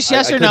 No, just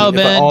yes I or no, couldn't-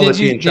 if Ben. all Did this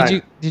being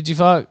China. you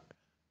fuck?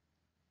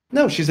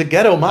 No, she's a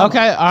ghetto mama.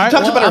 Okay, all right. She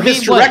talks about her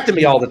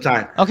hysterectomy all the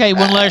time. Okay,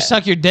 wouldn't let her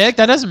suck your dick.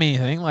 That doesn't mean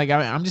anything. Like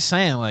I'm just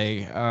saying.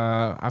 Like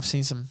I've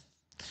seen some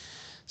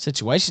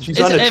situations.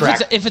 She's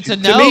unattractive. If it's a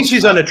no, To me,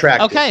 she's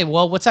unattractive. Okay,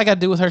 well, what's that got to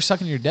do with her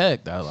sucking your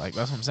dick though? Like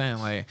that's what I'm saying.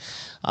 Like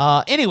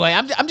anyway,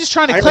 I'm just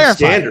trying to I have clarify.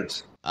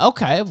 standards.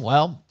 Okay,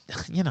 well,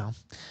 you know,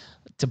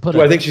 to put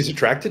Do I think she's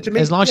attracted to me?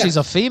 as long as Yeah. she's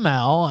a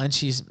female and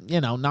she's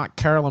not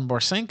KARLYN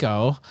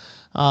Borsenko,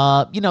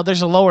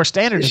 there's a lower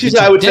standard. She's, to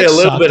get I your would say, dick a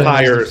little sucked bit than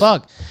it is to higher.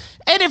 Fuck.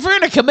 And if you're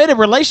in a committed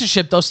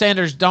relationship, those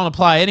standards don't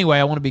apply anyway.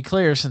 I want to be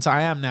clear since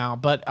I am now.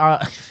 But Are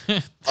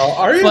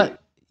you?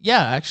 but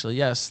yeah, actually,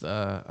 yes.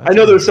 I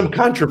know there was some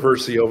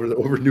controversy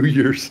over New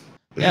Year's.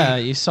 Yeah,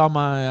 you saw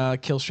my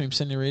Killstream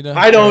Senorita.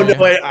 I don't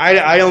know.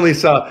 I only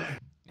saw.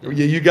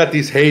 You got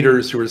these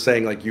haters who are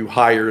saying like you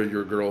hire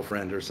your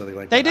girlfriend or something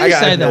like They that. do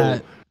say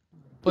that,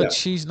 but Yeah.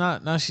 she's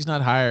not. No, she's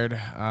not hired.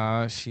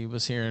 She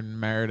was here in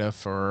Merida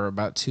for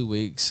about 2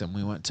 weeks, and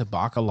we went to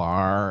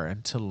Bacalar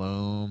and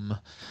Tulum.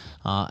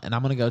 And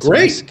I'm gonna go to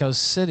Mexico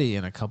City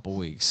in a couple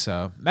weeks.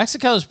 So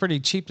Mexico is pretty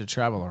cheap to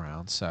travel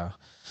around. So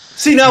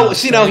See now,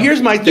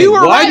 here's my thing. you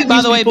were Why right, do by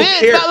these the way, people Ben.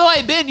 care? By the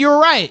way, Ben, you were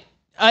right.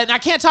 And I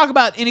can't talk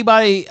about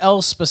anybody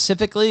else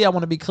specifically. I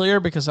want to be clear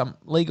because I'm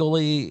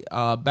legally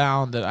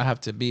bound that I have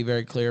to be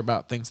very clear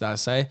about things that I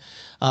say.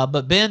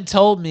 But Ben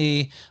told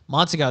me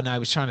months ago now he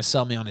was trying to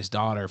sell me on his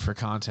daughter for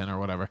content or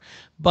whatever.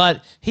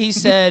 But he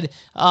said,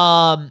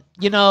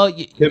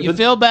 you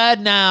feel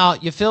bad now.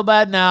 You feel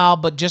bad now,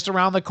 but just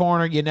around the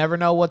corner, you never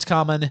know what's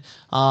coming.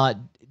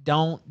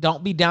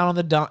 Don't be down on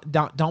the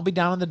don't be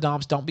down in the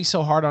dumps. Don't be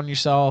so hard on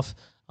yourself.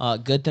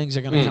 Good things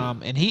are going to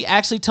come. And he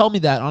actually told me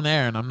that on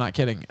air, and I'm not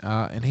kidding.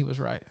 And he was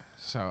right.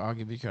 So I'll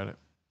give you credit.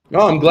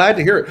 No, I'm glad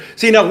to hear it.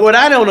 See, now what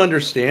I don't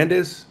understand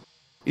is,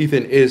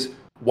 Ethan, is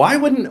why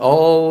wouldn't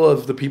all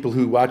of the people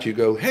who watch you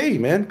go, hey,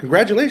 man,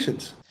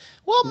 congratulations?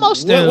 Well,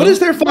 most do. What is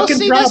their fucking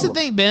See, problem? that's the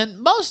thing,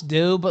 Ben. Most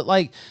do, but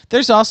like,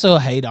 there's also a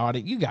hate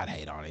audience. You got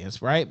hate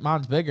audience, right?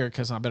 Mine's bigger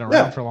because I've been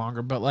around for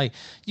longer. But like,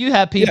 you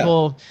have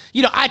people.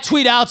 I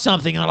tweet out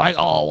something and they're like,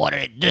 "Oh,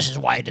 this is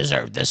why I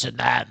deserve this and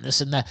that and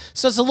this and that."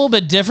 So it's a little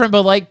bit different.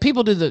 But like,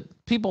 people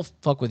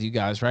fuck with you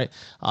guys, right?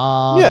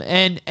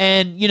 And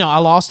I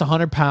lost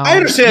 100 pounds. I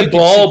understand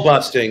ball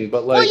busting,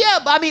 but like, well, yeah,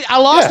 but I mean, I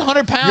lost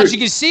 100 pounds. You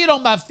can see it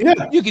on my.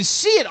 You can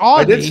see it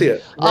on me. I did see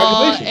it.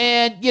 Congratulations.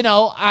 And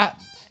I.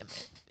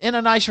 In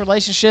a nice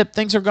relationship,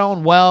 things are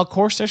going well. Of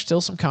course, there's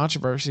still some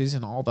controversies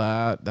and all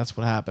that. That's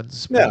what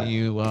happens when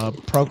you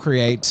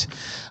procreate.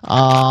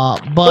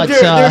 But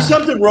there's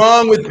something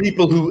wrong with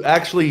people who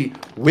actually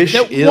wish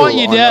ill what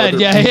you on did. other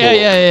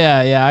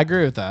Yeah. I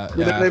agree with that.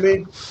 You know what I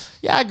mean?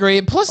 Yeah, I agree.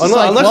 And plus, it's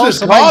Unless like, there's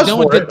somebody's cause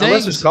doing for good it. Unless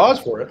things. there's cause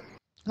for it.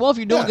 Well, if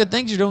you're doing good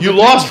things, you're doing You good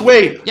lost things.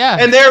 weight. Yeah.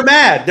 And they're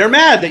mad. They're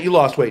mad that you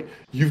lost weight.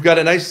 You've got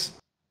a nice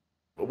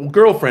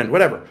girlfriend,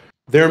 whatever.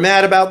 They're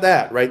mad about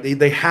that, right?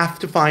 They have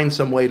to find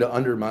some way to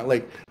undermine.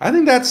 Like, I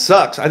think that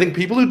sucks. I think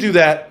people who do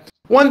that,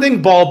 one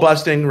thing, ball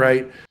busting,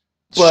 right?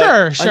 But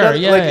Sure. another,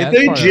 Yeah. like, yeah, if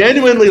they that's part of it.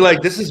 genuinely,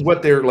 like, this is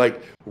what their,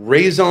 like,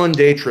 raison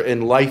d'etre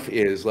in life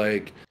is,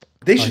 like,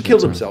 they should kill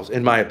themselves,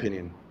 in my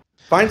opinion.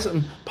 Find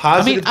something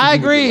positive. I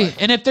agree.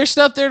 And if there's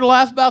stuff there to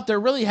laugh about, there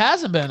really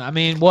hasn't been. I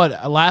mean,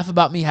 a laugh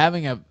about me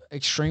having a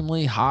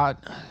extremely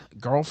hot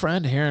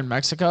girlfriend here in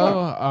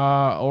Mexico,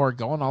 or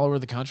going all over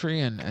the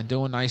country and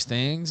doing nice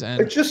things. And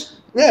it's just,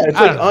 it's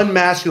like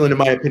unmasculine, in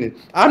my opinion.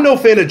 I'm no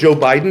fan of Joe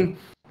Biden,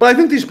 but I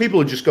think these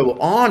people just go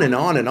on and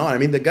on and on. I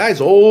mean, the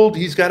guy's old.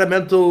 He's got a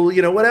mental,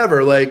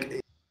 whatever. Like,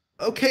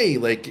 okay,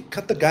 like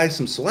cut the guy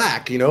some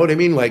slack. You know what I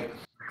mean? Like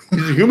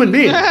he's a human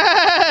being.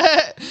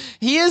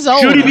 He is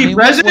old. Should he be I mean,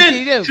 what president? can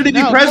you do? Should he be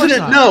No, of course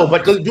president? not. No,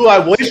 but do I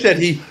wish that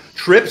he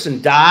trips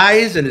and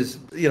dies and his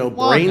Well,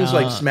 brains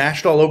no. like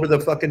smashed all over the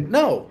fucking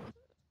no?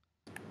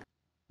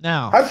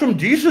 Now, Have some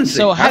decency.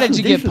 so how Have did some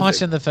you get decency.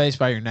 punched in the face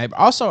by your neighbor?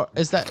 Also,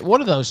 is that what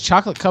are those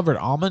chocolate covered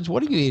almonds?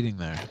 What are you eating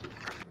there?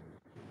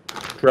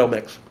 Trail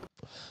mix.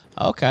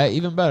 Okay,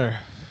 even better.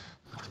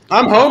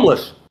 I'm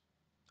homeless.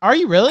 Are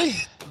you really?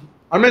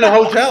 I'm in a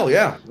hotel.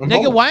 Yeah. I'm Nigga,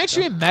 homeless. why aren't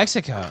you in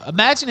Mexico?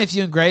 Imagine if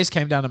you and Grace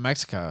came down to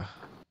Mexico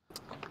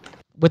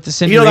with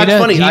the You know, senorita.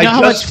 that's funny. Do you I know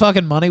how just- much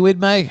fucking money we'd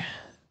make?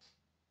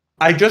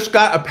 I just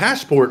got a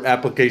passport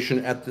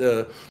application at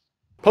the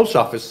post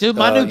office. Dude,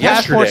 my new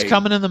passport's yesterday.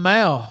 coming in the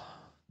mail.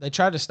 They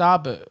tried to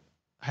stop it.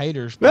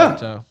 Haters. Yeah.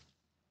 But,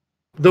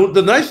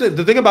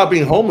 The thing about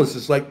being homeless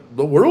is like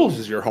the world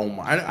is your home.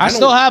 I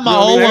still have my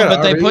old one,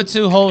 but they put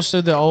two. 2 holes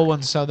through the old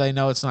one so they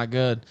know it's not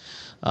good.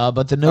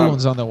 But the new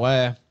one's on the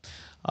way.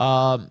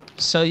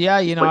 So yeah,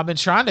 I've been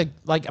trying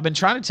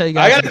to tell you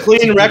guys. I got a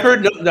clean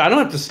record. No, I don't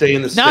have to stay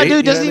in the state. No, dude, it you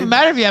know doesn't what I even mean?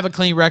 matter if you have a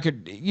clean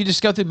record. You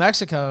just go through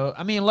Mexico.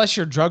 I mean, unless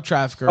you're a drug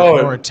trafficker Oh,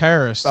 or a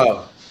terrorist,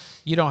 Oh,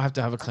 you don't have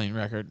to have a clean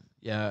record.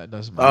 Yeah, it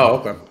doesn't matter. oh,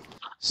 okay.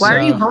 Why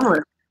are you So-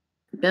 homeless,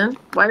 Ben?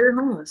 Why are you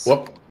homeless?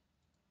 Well,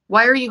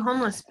 Why are you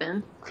homeless,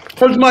 Ben?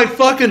 because my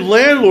fucking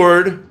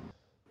landlord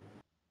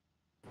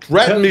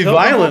threatened me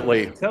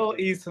violently. Tell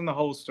Ethan the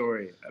whole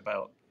story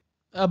about.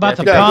 About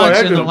the Yeah, go punch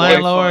ahead, and the dude.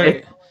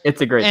 landlord,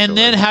 It's a great and story.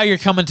 then how you're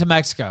coming to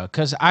Mexico.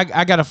 Because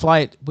I got a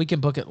flight. We can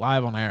book it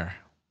live on air.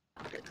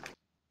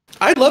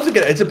 I'd love to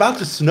get. It's about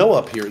to snow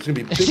up here. It's gonna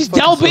be. Big Just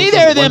fucking don't be snowstorm,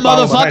 there then, one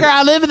mile behind motherfucker. it.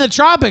 I live in the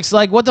tropics.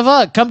 Like, what the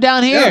fuck? Come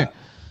down here.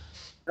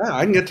 Yeah,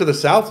 I can get to the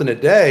south in a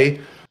day,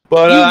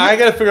 but I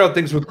got to figure out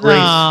things with Grace.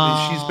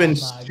 No, she's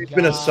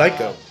been a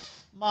psycho.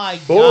 My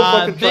Full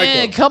God, fucking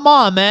Ben, psycho. come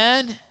on,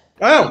 man.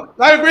 Oh,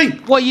 I agree.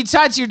 What, you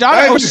tied to your I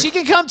daughter? Oh, agree. she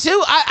can come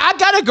too? I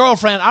got a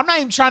girlfriend. I'm not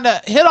even trying to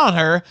hit on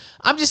her.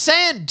 I'm just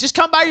saying, just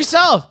come by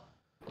yourself.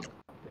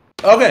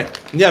 Okay,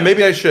 yeah,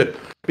 maybe I should,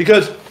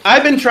 because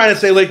I've been trying to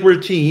say like we're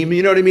a team.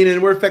 You know what I mean?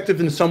 And we're effective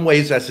in some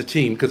ways as a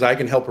team because I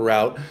can help her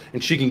out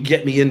and she can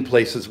get me in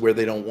places where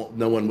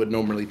no one would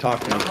normally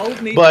talk to me.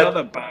 Holding each But-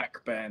 other back,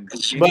 Ben.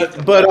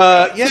 But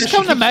yeah, Just she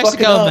come to keeps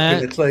Mexico, fucking up, man.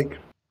 and it's like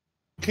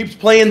keeps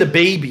playing the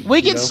baby. We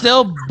you can know?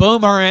 still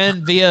boom her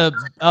in via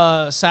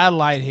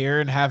satellite here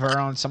and have her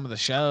on some of the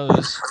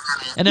shows.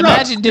 And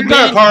imagine, She's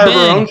got a car of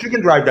her own. She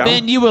can drive down.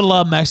 Ben, you would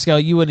love Mexico.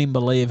 You wouldn't even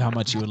believe how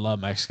much you would love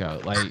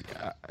Mexico. Like,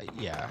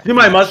 yeah. See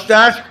my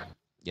mustache?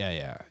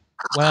 Yeah.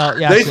 Well,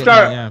 yeah. They I see-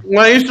 start yeah.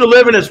 when I used to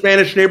live in a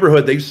Spanish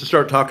neighborhood. They used to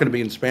start talking to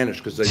me in Spanish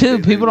because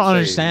Dude, people don't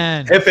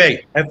understand.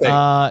 F.A.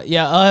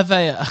 Yeah, El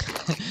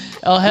Jefe,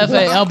 El Jefe,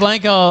 El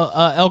Blanco,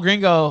 El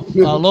Gringo,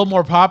 a little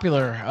more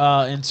popular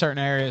in certain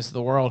areas of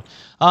the world.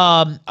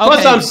 Okay.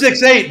 Plus, I'm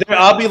 6'8".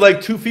 I'll be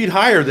like 2 feet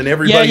higher than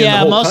everybody in the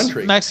whole most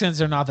country.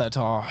 Mexicans are not that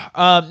tall.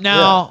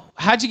 Now,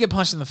 how'd you get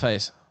punched in the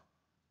face?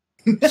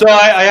 So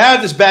I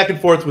have this back and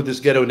forth with this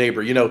ghetto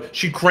neighbor. You know,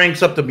 she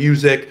cranks up the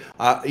music.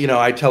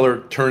 I tell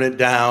her turn it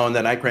down,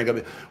 then I crank up,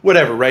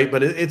 whatever, right?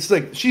 But it's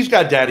like she's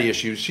got daddy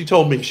issues. She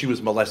told me she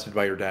was molested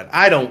by her dad.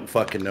 I don't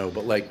fucking know,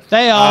 but like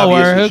They all were.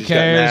 obviously Who she's got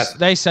cares? mass-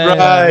 They say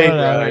Right,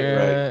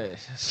 whatever. right.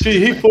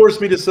 He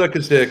forced me to suck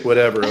his dick.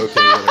 Whatever.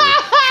 Okay, whatever.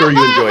 Sure,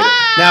 you enjoyed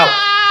it. Now,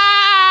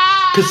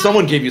 because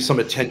someone gave you some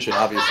attention,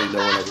 obviously no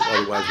one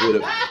otherwise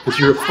would have, because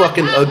you're a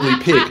fucking ugly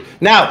pig.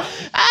 Now,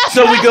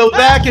 so we go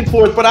back and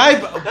forth, but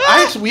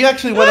we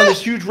actually went on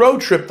this huge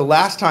road trip the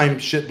last time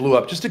shit blew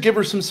up, just to give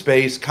her some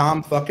space,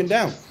 calm fucking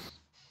down.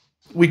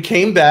 We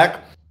came back.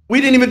 We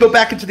didn't even go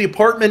back into the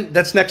apartment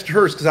that's next to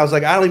hers, because I was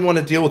like, I don't even want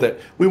to deal with it.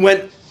 We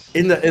went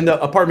in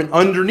the apartment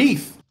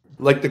underneath.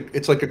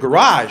 It's like a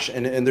garage,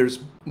 and there's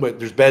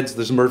beds,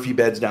 there's Murphy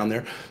beds down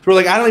there. So we're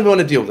like, I don't even want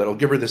to deal with it. I'll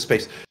give her this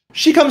space.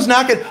 She comes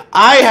knocking.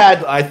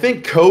 I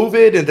think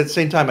COVID, and at the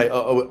same time,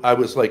 I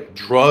was like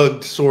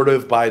drugged sort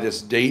of by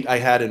this date I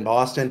had in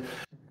Boston.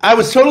 I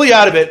was totally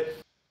out of it.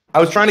 I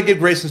was trying to give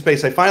Grace some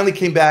space. I finally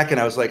came back, and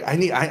I was like, I'm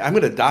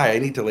gonna die. I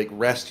need to like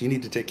rest. You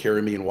need to take care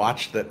of me and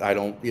watch that I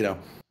don't,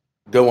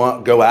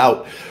 go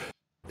out.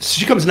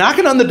 She comes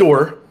knocking on the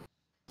door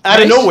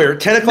out of nowhere,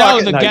 10 o'clock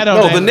at the night. ghetto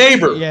No, the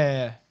neighbor.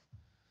 Yeah.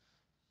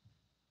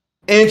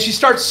 And she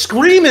starts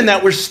screaming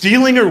that we're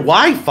stealing her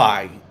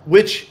Wi-Fi,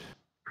 which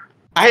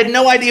I had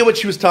no idea what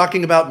she was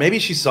talking about. Maybe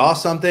she saw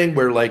something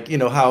where, like,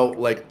 how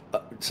like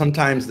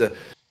sometimes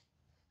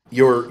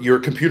your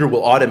computer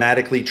will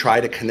automatically try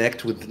to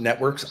connect with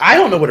networks. I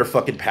don't know what her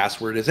fucking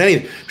password is.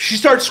 Anything. She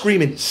starts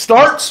screaming.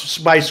 Starts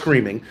by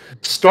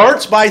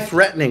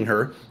threatening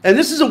her. And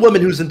this is a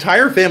woman whose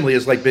entire family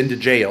has like been to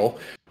jail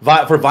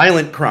for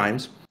violent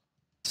crimes.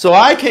 So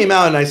I came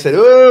out and I said,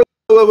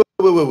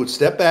 "Whoa,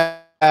 step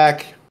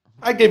back."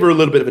 I gave her a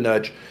little bit of a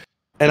nudge,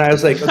 and I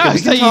was like, "Okay, we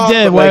So can talk, you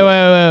did. but,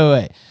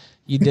 like, Wait.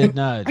 You did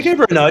nudge. I gave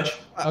her a nudge.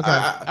 Okay. All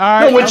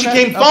right. No, when she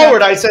came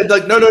forward, I said,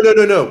 like, no.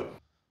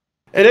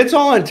 And it's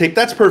all on tape.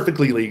 That's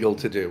perfectly legal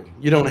to do.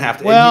 You don't have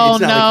to. Well,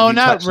 it's not no, like you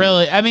not touch me.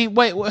 really. I mean,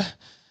 wait.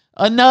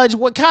 A nudge?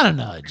 What kind of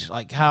nudge?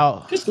 Like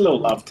how? Just a little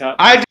love tap.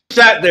 I just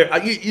sat there.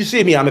 You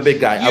see me? I'm a big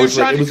guy. I You're was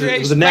like, trying it to was create it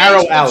was a space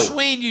narrow alley.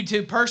 between you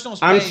two, personal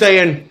space. I'm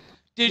saying.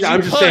 Did Yeah, you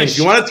I'm push? just saying. If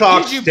you want to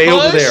talk, Did you stay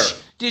push? over there.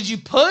 Did you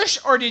push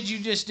or did you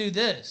just do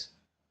this?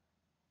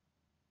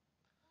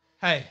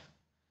 Hey.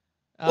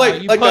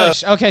 Like- you like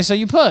push. Okay, so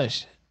you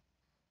push.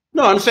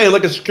 No, I'm saying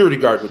like a security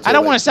guard would say. I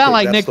don't want to sound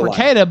like that's Nick the line.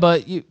 Rekieta,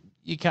 but you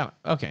kind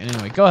of okay.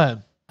 Anyway, go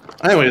ahead.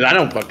 Anyways, I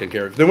don't fucking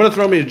care. If they want to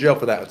throw me to jail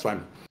for that, it's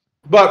fine.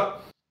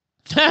 But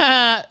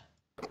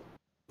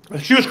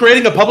she was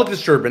creating a public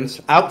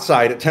disturbance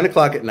outside at 10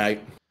 o'clock at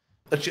night.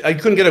 I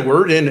couldn't get a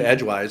word in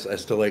edgewise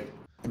as to like,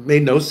 it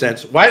made no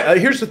sense. Why?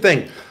 Here's the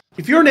thing.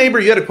 If you're a neighbor,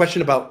 you had a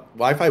question about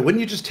Wi-Fi, wouldn't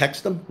you just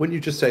text them? Wouldn't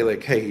you just say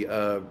like, hey,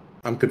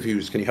 I'm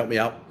confused. Can you help me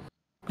out?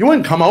 You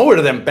wouldn't come over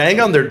to them, bang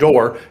on their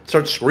door,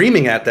 start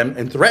screaming at them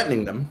and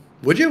threatening them,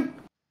 would you?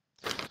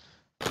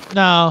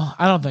 No,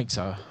 I don't think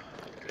so.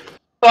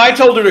 So I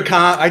told her to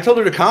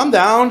calm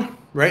down,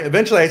 right?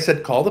 Eventually I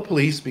said, call the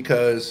police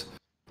because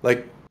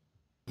like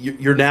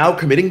you're now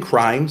committing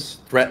crimes,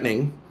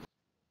 threatening,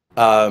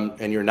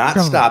 and you're not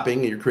stopping,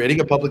 and you're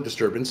creating a public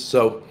disturbance.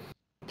 So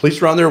police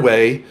are on their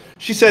way.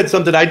 She said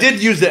something. I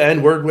did use the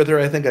N word with her.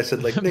 I think I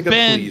said like, nigga,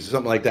 please,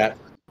 something like that.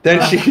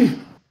 Then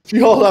she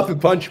hauled up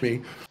and punched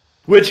me.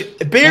 Which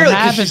barely,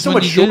 because she's so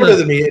much shorter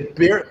than me.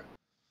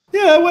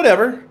 Yeah,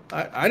 whatever.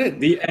 I didn't.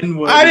 The N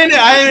word.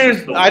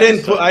 I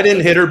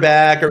didn't hit her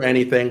back or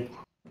anything.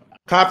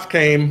 Cops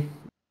came.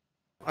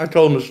 I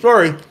told them the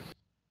story,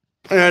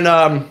 and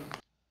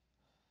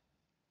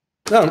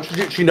no,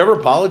 she never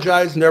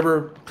apologized,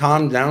 never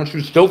calmed down. She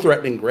was still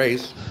threatening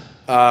Grace.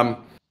 Then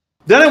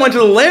I went to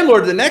the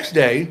landlord the next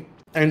day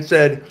and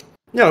said,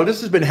 this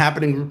has been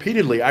happening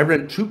repeatedly. I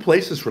rent 2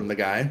 places from the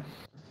guy.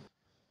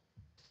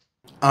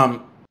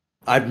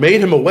 I've made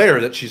him aware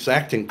that she's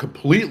acting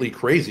completely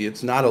crazy.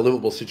 It's not a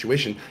livable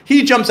situation.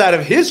 He jumps out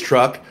of his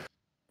truck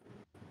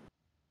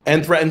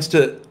and threatens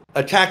to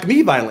attack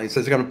me violently.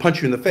 Says he's going to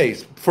punch you in the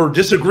face for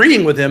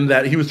disagreeing with him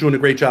that he was doing a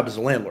great job as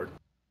a landlord.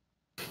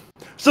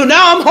 So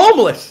now I'm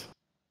homeless.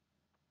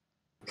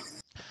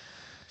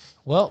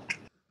 Well,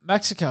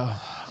 Mexico.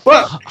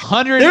 But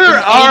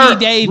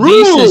 180-day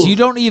visas. You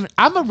don't even.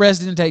 I'm a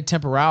residente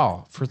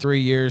temporal for 3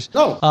 years.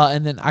 No.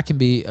 And then I can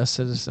be a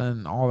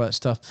citizen, all that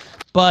stuff.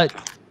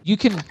 But you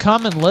can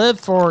come and live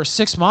for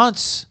 6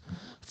 months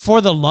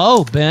for the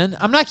low, Ben.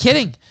 I'm not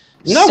kidding.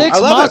 No, 6 I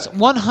love months, it.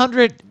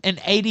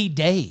 180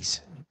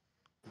 days.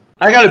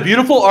 I got a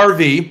beautiful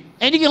RV.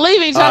 And you can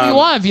leave anytime you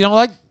want. If you don't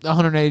like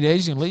 180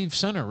 days, you can leave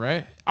sooner,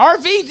 right?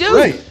 RV, dude.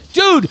 Right.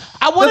 Dude,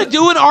 I want to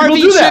do an RV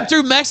do trip that.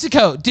 through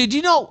Mexico. Did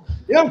you know?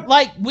 Yeah.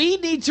 Like, we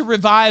need to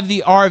revive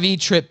the RV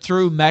trip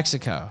through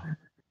Mexico.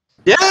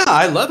 Yeah,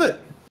 I love it.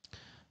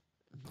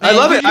 I Man,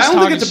 love you're it. I just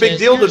don't think it's a talking big shit.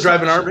 deal You're to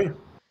drive an talking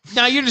RV.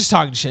 No, you're just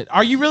talking shit.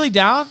 Are you really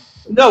down?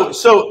 No,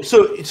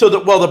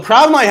 the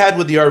problem I had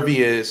with the RV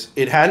is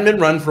it hadn't been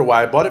run for a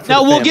while. I bought it for No,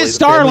 the we'll family. get The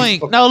family-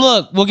 Starlink. No,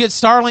 look, we'll get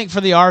Starlink for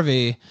the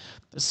RV.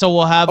 So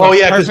we'll have Oh, a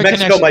yeah, 'cause perfect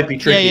Mexico connection. might be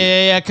tricky.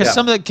 Yeah. Because Yeah.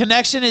 some of the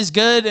connection is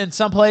good and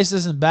some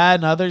places is bad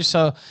and others.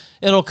 So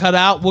it'll cut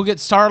out. We'll get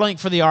Starlink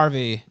for the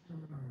RV.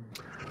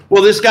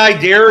 Well, this guy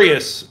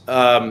Darius. He's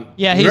a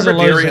remember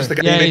loser. Darius, the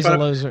guy Yeah, you make he's fun a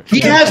of? loser. He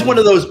has one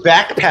of those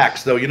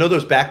backpacks, though. You know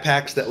those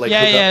backpacks that like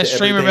hook Yeah, up to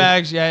streamer everything?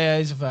 bags. Yeah,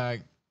 he's a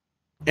fag.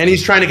 And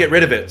he's trying to get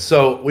rid of it.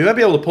 So we might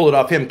be able to pull it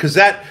off him because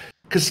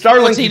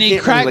Starlink. What's he you need?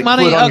 can't Crack really, like,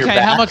 money? put it on your Okay,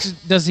 how back.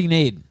 much does he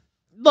need?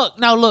 Look,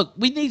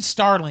 we need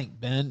Starlink,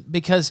 Ben,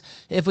 because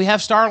if we have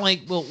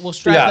Starlink, we'll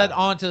strap that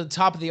onto the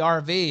top of the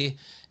RV,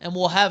 and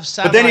we'll have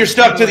satellite. But then you're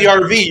stuck to the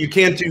everywhere. RV.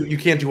 You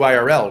can't do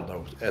IRL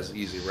though as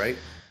easy, right?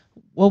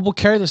 Well, we'll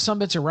carry the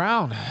sumbits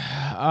around.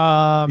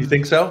 You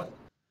think so?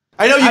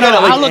 I know you I don't gotta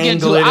know. like I'll look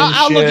angle into it. it. and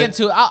I'll look shit.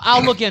 into it.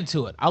 I'll look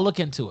into it. I'll look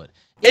into it.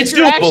 It's If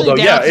you're doable, actually though.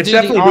 down Yeah, to it's do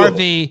the definitely doable.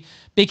 RV,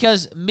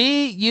 because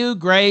me, you,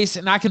 Grace,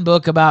 and I can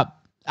book about,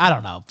 I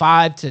don't know,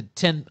 5 to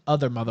 10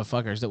 other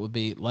motherfuckers that would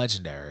be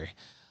legendary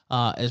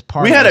as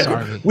part We of had this a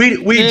RV.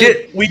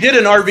 we did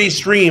an RV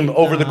stream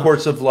over the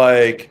course of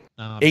like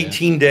Oh,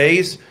 18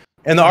 days,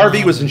 and the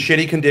RV was in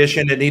shitty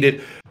condition. It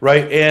needed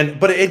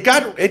but it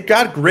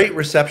got great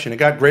reception. It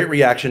got great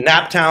reaction.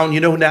 Naptown, you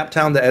know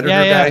Naptown, the editor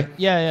guy.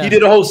 Yeah. He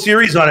did a whole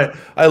series on it.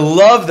 I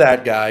love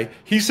that guy.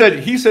 He said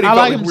he I felt like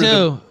like him we were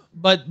too,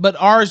 but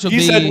ours would He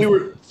be. said we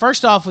were-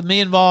 First off, with me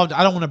involved,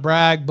 I don't want to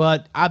brag,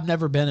 but I've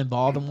never been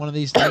involved in one of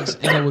these things,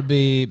 and it would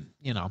be,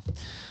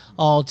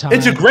 all time.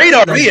 It's a great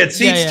RV. It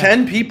seats Yeah.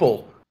 10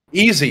 people,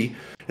 easy.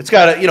 It's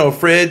got a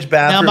fridge, Now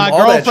bathroom, my all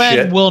that girlfriend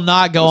shit. will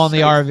not go on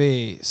the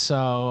RV,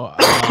 so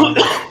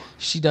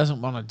she doesn't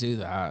want to do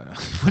that.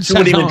 She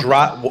wouldn't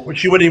even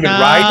She wouldn't even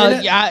ride in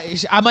it. Yeah,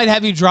 I might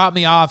have you drop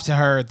me off to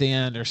her at the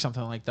end or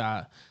something like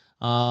that.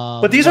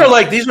 But these are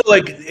like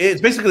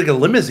it's basically like a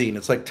limousine.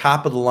 It's like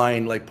top of the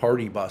line like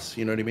party bus.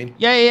 You know what I mean?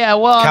 Yeah.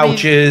 Well,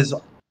 Couches,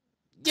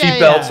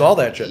 seatbelts, all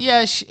that shit.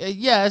 Yeah,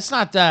 it's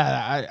not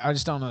that. I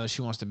just don't know that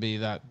she wants to be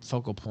that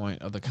focal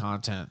point of the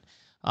content.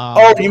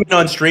 You mean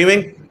on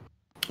streaming?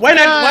 Why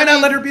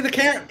not let her be the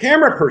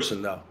camera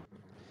person though?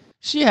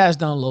 She has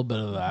done a little bit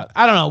of that.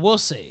 I don't know. We'll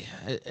see.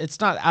 It's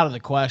not out of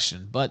the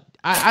question, but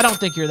I don't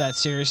think you're that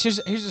serious. Here's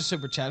a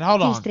super chat.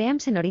 Hold on.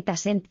 Killstream senorita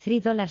sent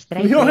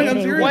 $3 You don't think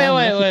I'm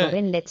serious? Wait.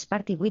 Then let's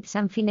party with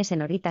some fine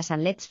senoritas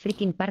and let's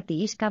freaking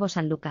party is Cabo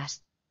San Lucas.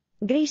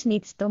 Grace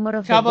needs tomorrow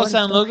of the Cabo world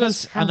San to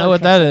Lucas? help I know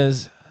what that humble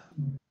is.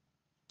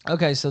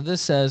 Okay, so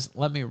this says,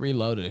 let me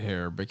reload it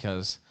here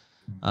because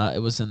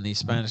it was in the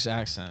Spanish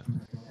accent.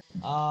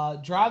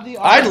 Drive the RV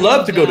I'd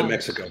love to go to down.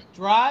 Mexico.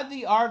 Drive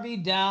the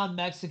RV down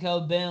Mexico,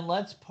 Ben.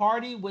 Let's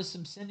party with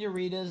some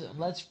senoritas and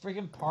let's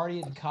freaking party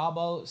in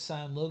Cabo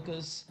San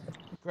Lucas.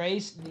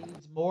 Grace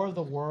needs more of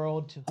the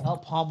world to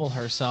help humble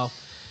herself.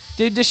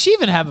 Dude, does she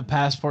even have a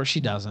passport?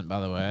 She doesn't, by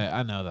the way.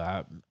 I know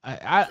that.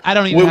 I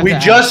don't even. We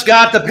just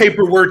got the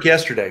paperwork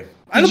yesterday.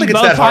 I don't think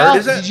it's that hard,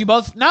 is it? Did you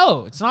both?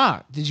 No, it's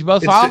not. Did you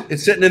both file?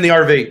 It's sitting in the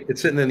RV.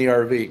 It's sitting in the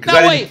RV.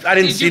 No, wait. I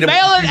didn't see you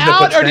mail it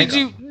out, or did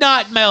you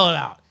not mail it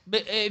out?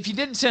 But if you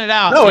didn't send it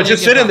out, no, it's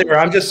just sitting there.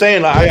 I'm just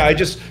saying.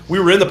 We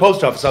were in the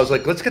post office. I was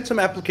like, let's get some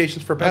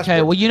applications for a passport.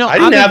 Okay, well, you know, I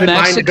didn't have in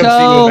mind to come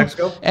see you in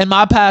Mexico, and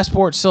my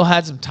passport still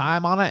had some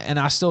time on it, and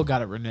I still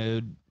got it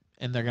renewed,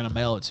 and they're gonna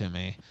mail it to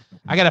me.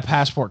 I got a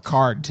passport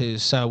card too,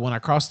 so when I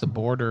cross the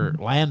border,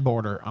 land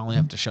border, I only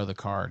have to show the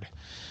card.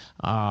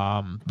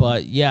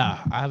 But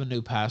yeah, I have a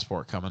new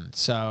passport coming.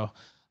 So,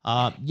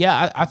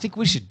 yeah, I think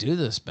we should do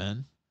this,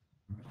 Ben.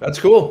 That's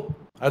cool.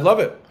 I'd love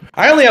it.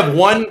 I only have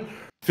one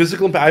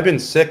physical. I've been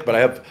sick,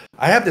 but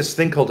I have this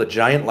thing called a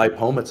giant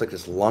lipoma. It's like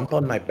this lump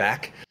on my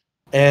back,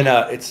 and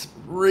it's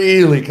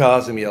really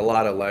causing me a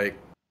lot of like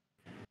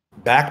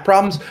back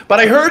problems.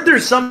 But I heard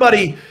there's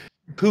somebody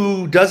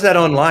who does that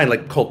online,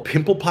 like called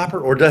Pimple Popper,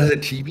 or does a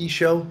TV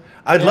show.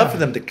 I'd love for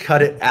them to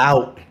cut it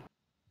out.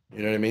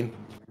 You know what I mean?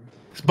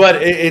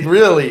 But it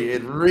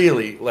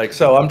really like,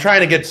 so I'm trying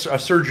to get a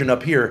surgeon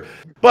up here,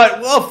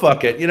 but well,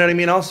 fuck it. You know what I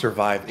mean? I'll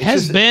survive.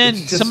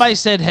 Somebody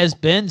said, has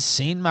Ben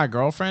seen my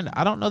girlfriend?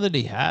 I don't know that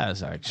he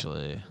has,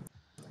 actually.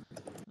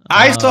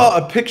 I saw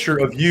a picture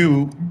of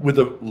you with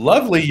a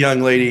lovely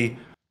young lady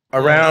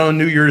around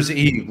New Year's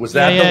Eve. Was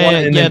that the one?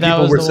 And then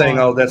people were saying,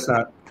 oh, that's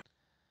not.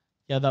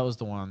 Yeah, that was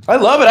the one. I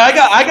love it. I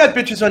got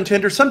bitches on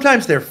Tinder.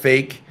 Sometimes they're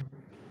fake.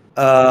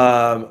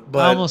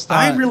 But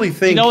I really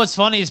think, you know what's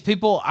funny is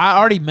people. I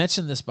already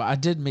mentioned this, but I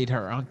did meet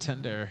her on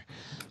Tinder,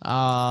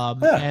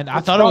 and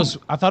I thought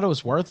it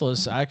was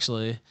worthless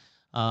actually,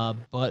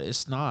 but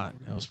it's not.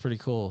 It was pretty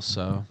cool.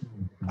 So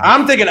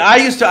I'm thinking in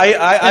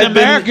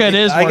America it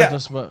is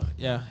worthless, but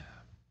yeah.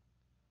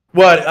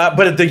 What?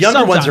 But the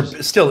younger ones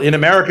are still in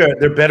America.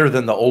 They're better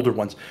than the older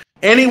ones.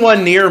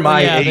 Anyone near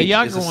my age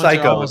is a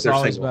psycho if they're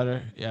single.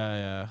 Better.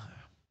 Yeah.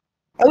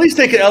 At least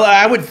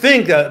I would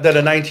think that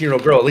a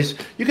 19-year-old girl, at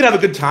least you could have a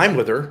good time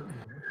with her.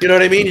 You know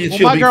what I mean?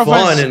 She'll be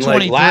fun and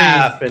like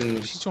laugh.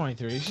 And she's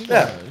 23. She's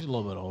a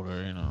little bit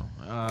older, you know.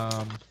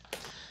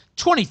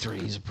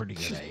 23 is a pretty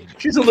good age.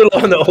 She's a little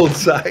on the old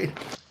side.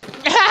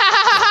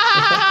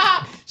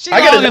 I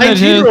got a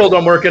 19-year-old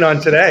I'm working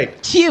on today.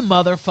 You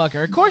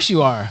motherfucker! Of course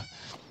you are.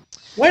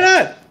 Why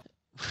not?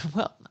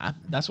 Well,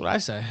 that's what I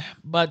say.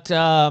 But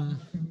all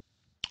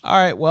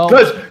right, well,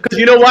 because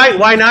you know why?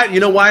 Why not?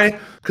 You know why?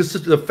 Because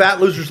the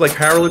fat losers like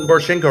KARLYN and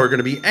Borchenko are going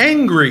to be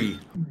angry.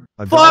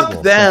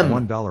 Fuck them.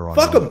 $1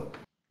 Fuck them.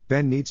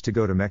 Ben needs to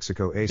go to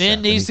Mexico ASAP.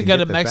 Ben needs to go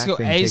to Mexico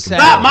ASAP.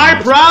 Not my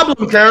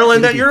problem,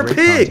 KARLYN, that you're a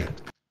pig.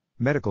 Content.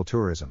 Medical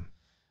tourism.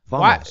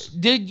 Why,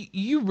 dude?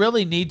 You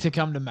really need to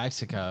come to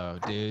Mexico,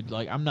 dude.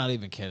 Like, I'm not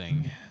even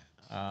kidding.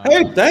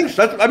 Hey, thanks.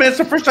 It's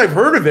the first I've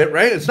heard of it,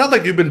 right? It's not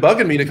like you've been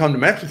bugging me to come to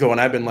Mexico,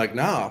 and I've been like,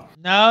 nah.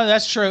 No,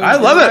 that's true. I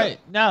love it.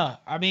 No,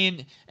 I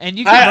mean, and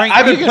you can bring.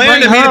 I've been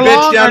planning to meet a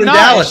bitch down in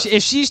Dallas.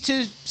 If she's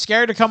too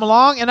scared to come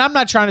along, and I'm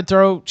not trying to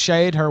throw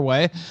shade her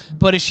way,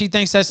 but if she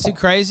thinks that's too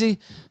crazy,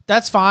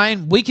 that's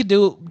fine. We could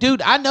do,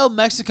 dude. I know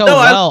Mexico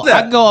well.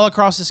 I can go all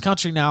across this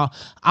country now.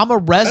 I'm a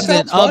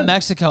resident of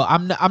Mexico.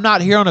 I'm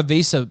not here on a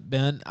visa,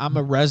 Ben. I'm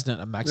a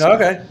resident of Mexico.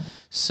 Okay.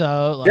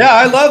 So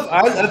yeah,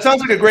 that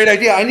sounds like a great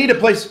idea. I need a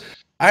place.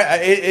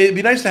 It'd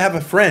be nice to have a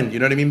friend. You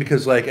know what I mean?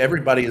 Because like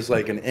everybody is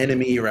like an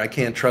enemy, or I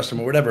can't trust them,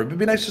 or whatever. It'd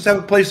be nice just to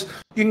have a place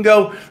you can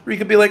go where you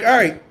could be like, all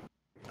right,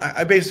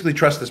 I basically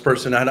trust this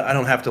person. I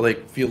don't have to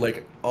like feel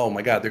like, oh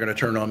my god, they're gonna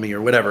turn on me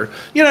or whatever.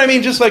 You know what I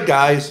mean? Just like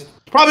guys,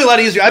 probably a lot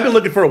easier. I've been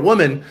looking for a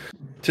woman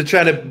to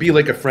try to be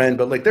like a friend,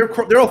 but like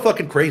they're all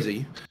fucking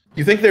crazy.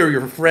 You think they're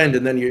your friend,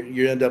 and then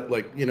you end up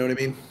like, you know what I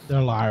mean?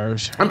 They're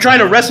liars. I'm trying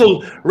to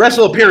wrestle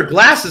a pair of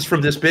glasses from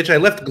this bitch. I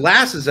left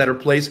glasses at her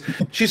place.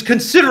 She's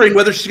considering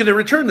whether she's going to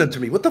return them to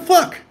me. What the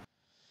fuck?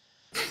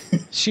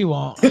 She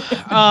won't.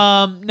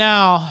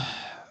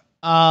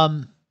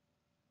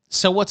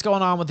 So what's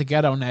going on with the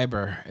ghetto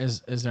neighbor?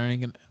 Is there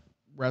any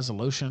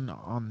resolution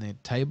on the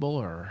table,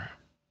 or?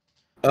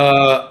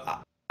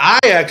 I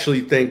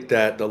actually think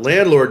that the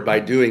landlord, by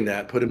doing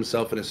that, put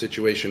himself in a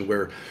situation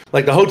where,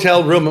 like the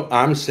hotel room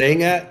I'm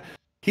staying at,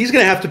 he's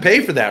going to have to pay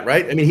for that,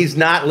 right? I mean, he's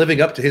not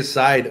living up to his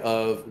side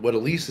of what a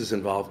lease is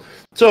involved.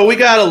 So we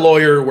got a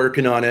lawyer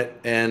working on it,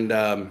 and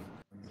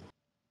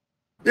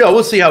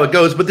we'll see how it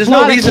goes. But there's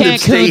no reason to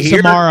stay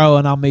here tomorrow,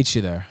 and I'll meet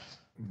you there.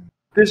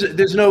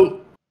 There's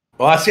no.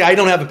 Well, I see. I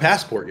don't have a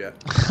passport yet.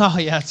 Oh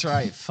yeah, that's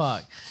right.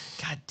 Fuck.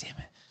 God damn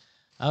it.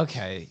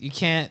 Okay, you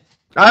can't.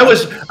 I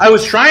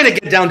was trying to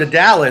get down to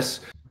Dallas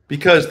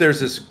because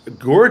there's this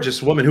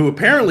gorgeous woman who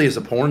apparently is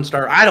a porn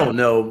star. I don't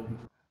know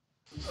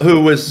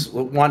who was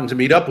wanting to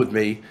meet up with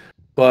me,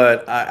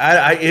 but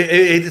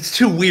it's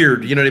too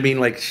weird. You know what I mean?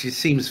 Like she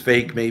seems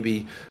fake,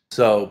 maybe.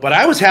 So, but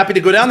I was happy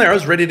to go down there. I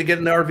was ready to get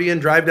in the RV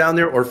and drive down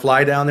there or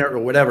fly down there or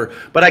whatever.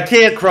 But I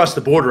can't cross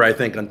the border, I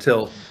think,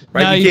 until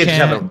right. No, you can't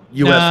just have a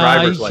U.S.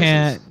 driver's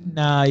license.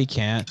 No, you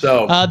can't.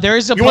 So there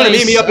is a you place. Want to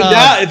meet me up in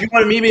Dallas? If you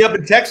want to meet me up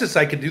in Texas,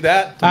 I could do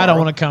that. Tomorrow. I don't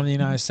want to come to the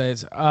United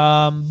States.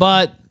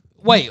 But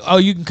wait. Oh,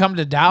 you can come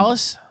to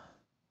Dallas?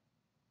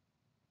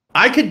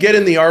 I could get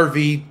in the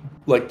RV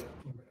like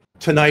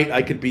tonight.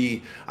 I think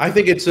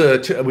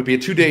it would be a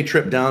 2-day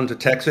trip down to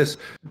Texas,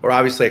 or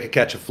obviously I could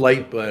catch a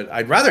flight. But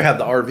I'd rather have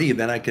the RV.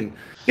 Then I can,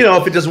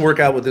 if it doesn't work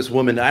out with this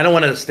woman, I don't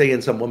want to stay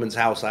in some woman's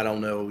house. I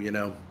don't know,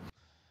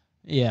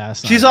 Yeah,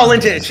 she's all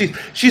into it.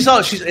 She's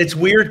it's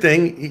weird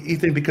thing,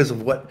 Ethan, because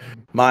of what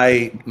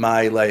my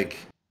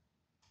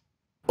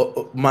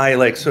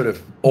sort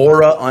of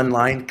aura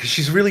online, because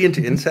she's really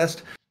into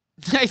incest.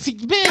 I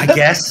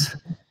guess.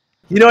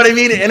 You know what I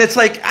mean? And it's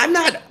like I'm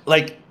not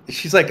like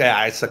she's like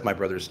I suck my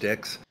brother's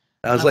dicks.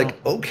 And I was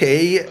like,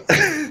 okay,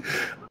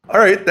 all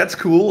right, that's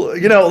cool.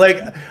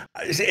 Like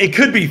it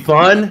could be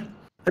fun.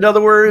 In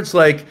other words,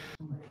 like.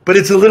 But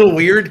it's a little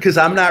weird because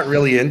I'm not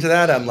really into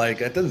that. I'm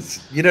like, it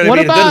doesn't, what I mean?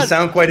 It doesn't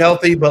sound quite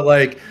healthy, but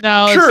like,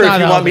 no, sure, if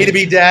you want me to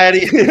be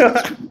daddy.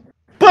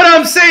 But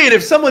I'm saying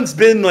if someone's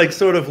been like,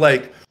 sort of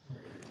like,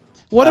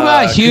 what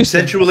about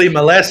Houston? Consensually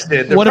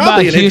molested, they're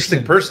probably an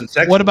interesting person.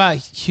 Sexually. What about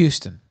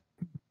Houston?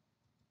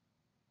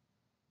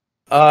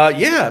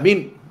 Yeah, I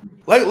mean,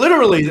 like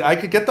literally, I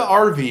could get the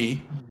RV.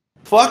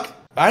 Fuck,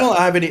 I don't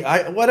have any.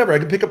 Whatever. I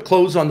can pick up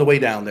clothes on the way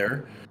down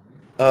there.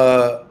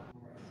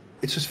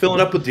 It's just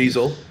filling up with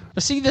diesel.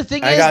 But see, the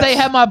thing is, they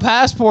have my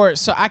passport,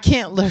 so I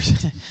can't leave.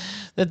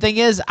 The thing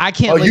is, I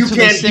can't leave till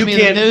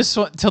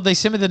they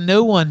send me the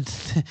new one.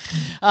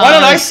 Why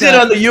don't I sit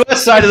on the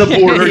U.S. side of the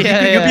border?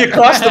 You'll be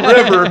across the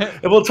river,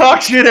 and we'll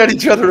talk shit at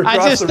each other. I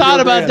just thought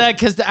about that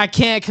because I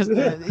can't. Because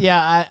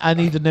I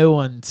need the new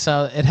one,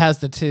 so it has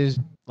the two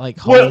like.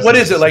 What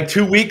is it like?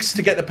 2 weeks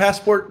to get the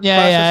passport?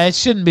 Yeah, it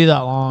shouldn't be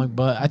that long,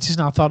 but I just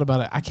not thought about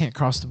it. I can't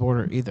cross the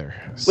border either.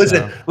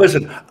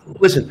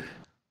 Listen.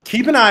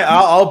 Keep an eye.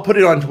 I'll put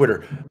it on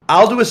Twitter.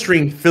 I'll do a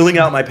stream filling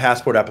out my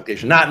passport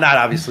application. Not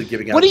obviously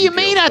giving out. What do you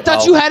mean? I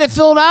thought you had it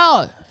filled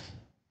out.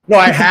 No,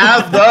 I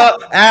have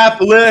the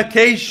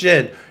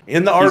application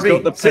in the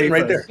RV sitting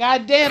right there.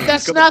 God damn,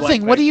 that's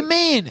nothing. What do you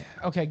mean?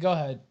 Okay, go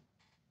ahead.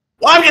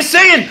 Well, I'm just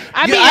saying.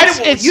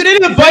 You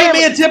didn't invite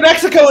me into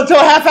Mexico until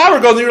a half hour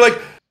ago, and you were like,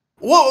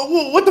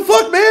 "What the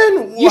fuck,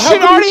 man? You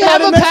should already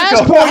have a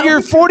passport.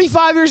 You're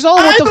 45 years old.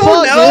 What the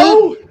fuck,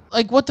 dude?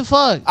 Like, what the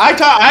fuck? I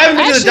haven't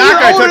been to the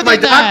doctor. I took my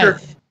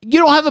doctor. You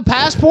don't have a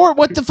passport?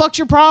 What the fuck's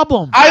your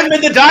problem? I haven't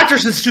been to the doctor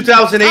since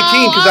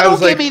 2018 because I was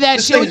like, give me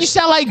that shit. When you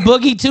sound like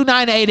Boogie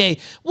 2988.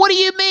 What do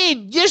you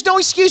mean? There's no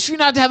excuse for you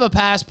not to have a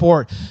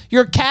passport.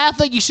 You're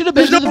Catholic. You should have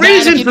been to the Vatican.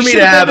 There's no reason for me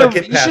to have a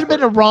passport. You should have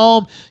been to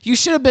Rome. You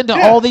should have been to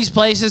all these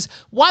places.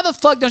 Why the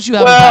fuck don't you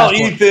have a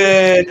passport?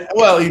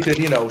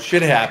 Ethan,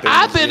 shit happens.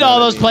 I've been to all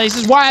those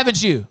places. Why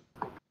haven't you?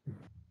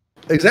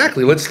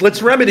 Exactly.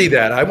 Let's remedy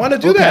that. I want to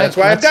do that. That's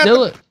why I've got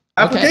the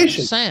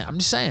application. I'm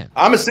just saying.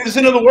 I'm a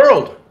citizen of the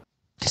world.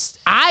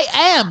 I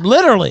am,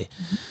 literally.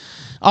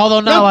 Although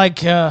not like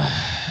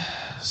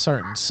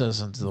certain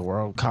citizens of the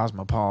world,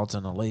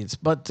 cosmopolitan elites.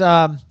 But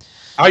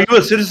are you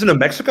a citizen of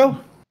Mexico?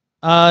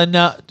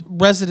 No,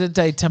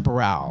 residente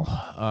temporal.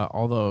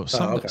 Although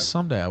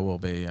someday I will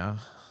be.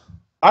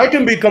 I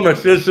can become a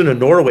citizen of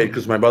Norway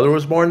because my brother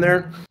was born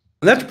there,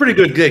 and that's a pretty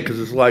good gig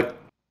because it's like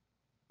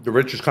the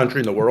richest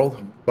country in the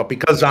world. But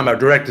because I'm a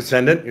direct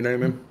descendant, you know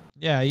what I mean?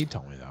 Yeah, you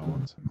told me that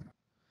once.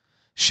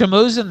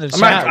 Shamu's in the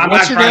chat.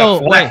 What's your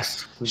deal?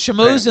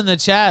 Shamu's in the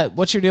chat.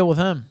 What's your deal with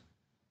him?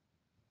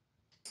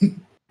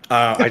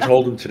 I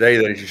told him today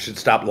that he should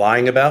stop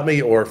lying about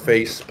me or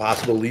face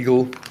possible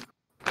legal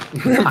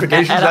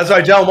ramifications. That's what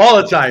I tell him all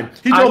the time.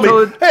 He told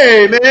me,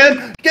 "Hey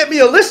man, get me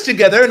a list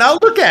together and I'll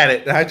look at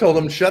it." And I told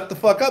him, "Shut the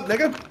fuck up,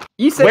 nigga."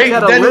 You said you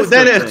had a list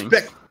of things.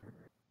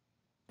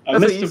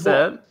 That's what you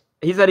said.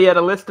 He said he had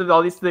a list of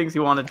all these things he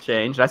wanted to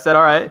change. I said,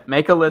 all right,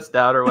 make a list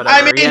out or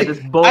whatever.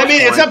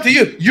 It's up to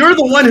you. You're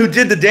the one who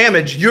did the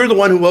damage. You're the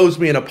one who owes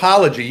me an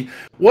apology.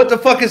 What the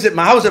fuck is it?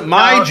 How is it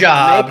my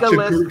job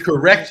to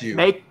correct you?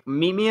 Meet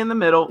me in the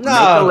middle. Make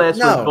a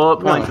list with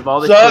bullet points of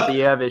all the shit that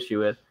you have issue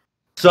with.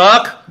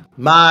 Suck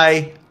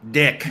my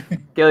dick.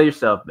 Kill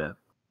yourself, Ben.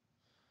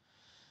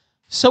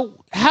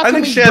 So how I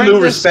think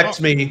Shamu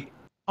respects me.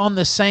 On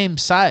the same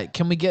site,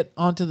 can we get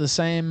onto the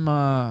same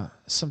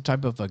some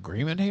type of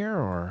agreement here,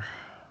 or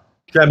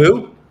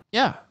Shamu?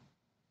 Yeah.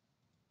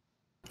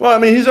 Well, I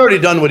mean, he's already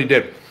done what he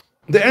did.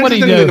 The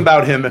interesting thing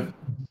about him,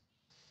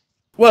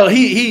 well,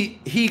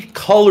 he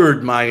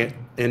colored my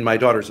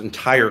daughter's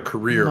entire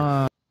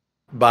career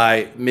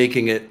by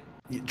making it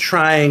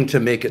trying to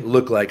make it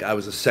look like I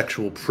was a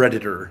sexual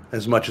predator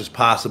as much as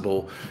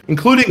possible,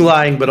 including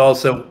lying, but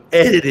also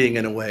editing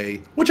in a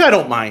way, which I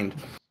don't mind,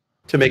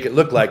 to make it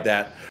look like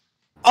that.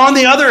 On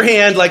the other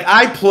hand, like,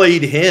 I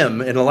played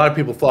him, and a lot of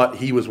people thought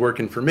he was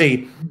working for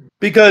me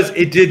because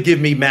it did give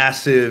me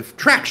massive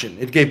traction.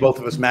 It gave both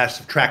of us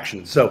massive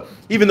traction. So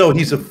even though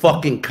he's a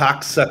fucking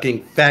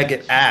cock-sucking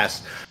faggot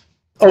ass,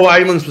 I'm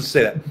not supposed to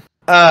say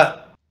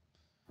that.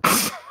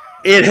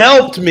 It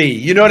helped me.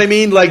 You know what I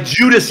mean? Like,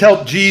 Judas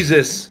helped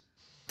Jesus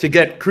to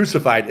get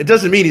crucified. It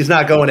doesn't mean he's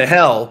not going to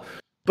hell,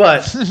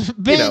 but,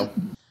 you know.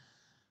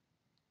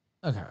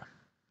 Okay.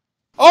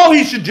 All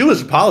he should do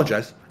is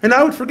apologize, and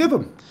I would forgive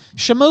him.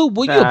 Shamu,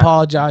 will you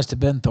apologize to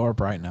Ben Thorp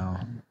right now?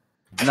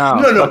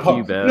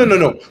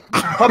 No.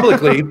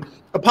 Publicly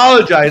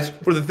apologize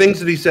for the things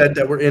that he said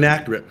that were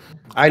inaccurate.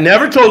 I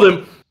never told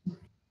him.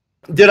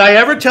 Did I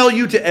ever tell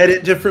you to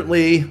edit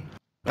differently?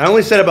 I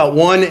only said about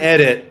one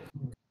edit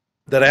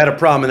that I had a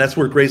problem, and that's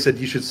where Grace said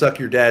you should suck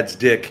your dad's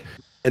dick,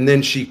 and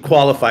then she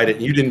qualified it,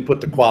 and you didn't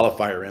put the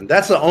qualifier in.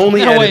 That's the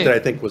only edit that I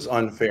think was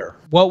unfair.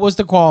 What was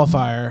the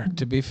qualifier,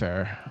 to be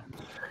fair?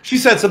 She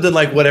said something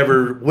like,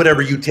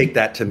 whatever you take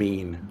that to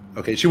mean.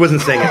 Okay, she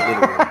wasn't saying it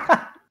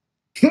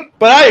literally.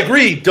 But I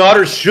agree,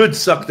 daughters should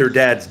suck their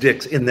dad's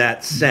dicks in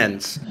that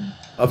sense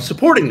of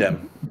supporting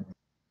them.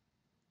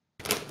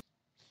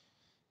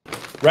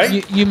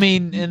 Right? You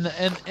mean in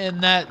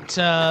that...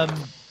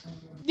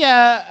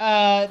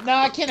 no,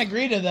 I can't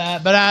agree to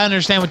that, but I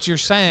understand what you're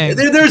saying.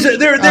 There's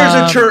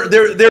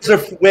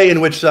a way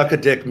in which suck a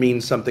dick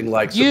means something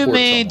like support. You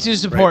mean someone, to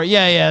support?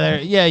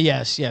 Right?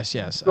 Yes.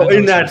 So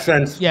in that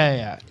sense,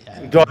 yeah.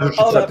 Daughters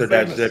should suck their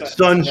dad's dicks.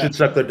 Sons should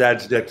suck their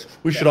dad's dicks.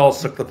 We should all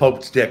suck the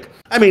Pope's dick.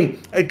 I mean,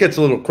 it gets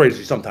a little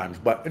crazy sometimes,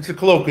 but it's a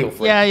colloquial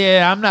phrase.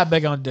 Yeah. I'm not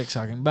big on dick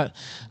sucking, but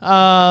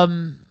I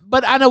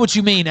know what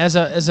you mean as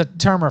a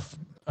turn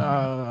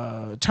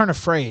of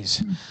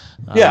phrase.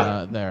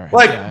 There.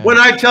 Like when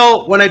I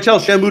tell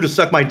Shamu to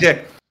suck my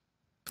dick,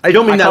 I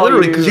don't mean that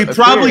literally, because he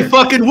probably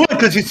fucking would,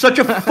 because he's such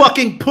a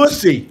fucking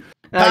pussy.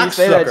 No, you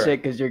say that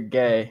shit because you're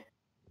gay.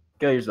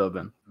 Kill yourself,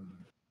 Ben.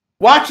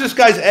 Watch this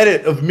guy's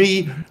edit of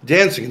me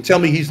dancing and tell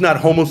me he's not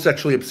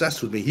homosexually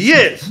obsessed with me. He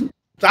is.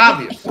 It's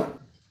obvious.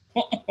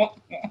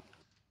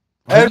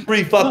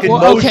 Every fucking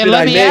motion okay,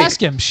 let me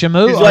ask him,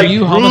 Shamu, are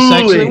you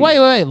homosexually?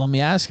 Wait, let me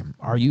ask him.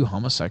 Are you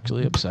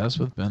homosexually obsessed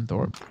with Ben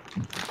Thorp?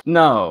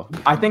 No,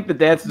 I think the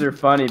dances are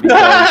funny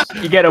because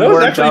you get him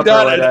worked up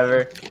or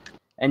whatever,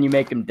 and you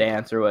make him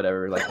dance or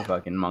whatever like a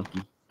fucking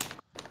monkey.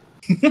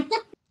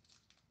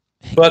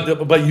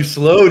 But you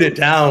slowed it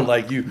down,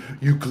 like you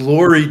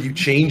gloried, you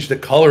changed the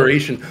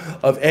coloration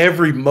of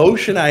every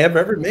motion I have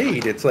ever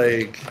made. It's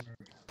like,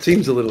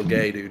 seems a little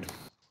gay, dude.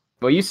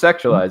 Well, you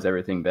sexualize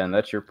everything, Ben.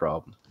 That's your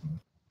problem.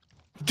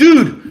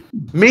 Dude,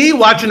 me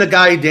watching a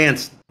guy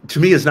dance to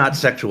me is not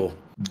sexual.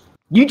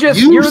 You're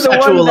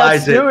the one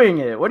that's doing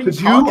it. What are you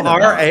talking about?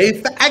 You are a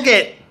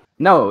faggot.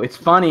 No, it's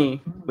funny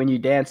when you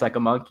dance like a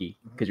monkey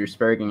because you're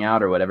spurging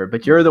out or whatever,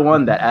 but you're the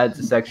one that adds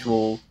a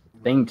sexual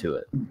thing to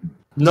it.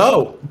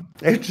 No,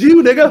 it's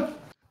you, nigga.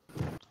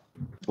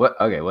 What?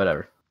 Okay,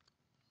 whatever.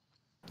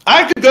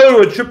 I could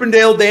go to a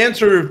Chippendale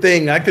dancer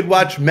thing. I could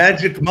watch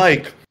Magic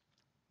Mike.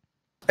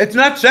 It's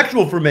not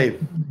sexual for me.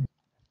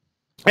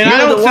 And I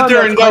don't sit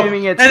there and go.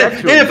 And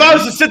if I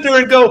was to sit there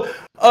and go,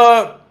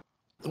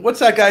 what's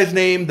that guy's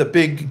name? The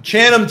big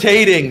Channing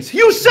Tatings.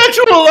 You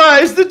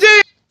sexualized the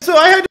dance, so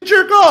I had to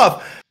jerk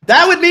off.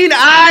 That would mean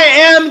I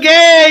am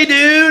gay,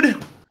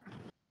 dude.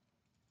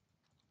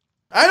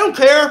 I don't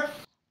care.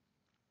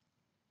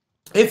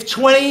 If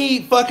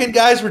 20 fucking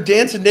guys were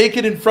dancing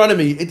naked in front of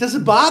me, it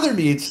doesn't bother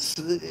me. It's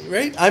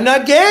right. I'm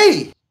not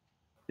gay.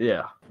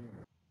 Yeah.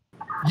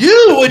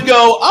 You would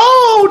go,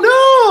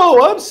 oh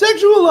no, I'm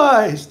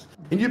sexualized.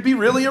 And you'd be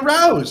really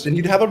aroused and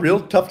you'd have a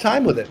real tough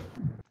time with it.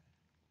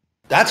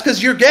 That's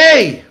because you're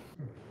gay.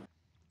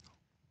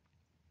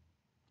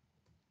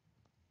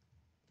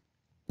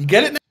 You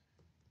get it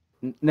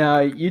now? No,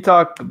 you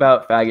talk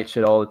about faggot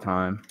shit all the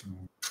time.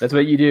 That's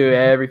what you do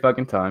every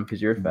fucking time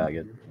because you're a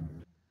faggot.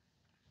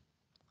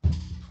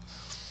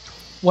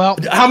 Well,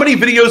 how many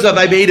videos have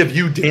I made of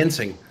you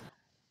dancing?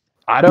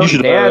 I don't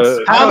dance.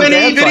 How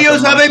many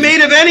videos have I made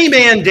of any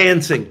man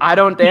dancing? I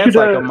don't dance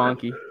like a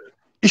monkey.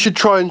 You should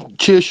try and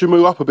cheer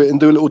Shamu up a bit and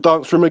do a little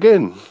dance for him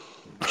again.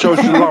 Show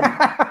us your love.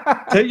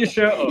 Take your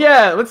shirt off.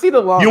 Yeah, let's see the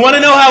love. You want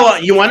to know how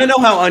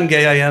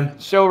ungay I am?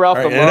 Show Ralph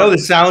the love. I know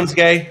this sounds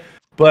gay,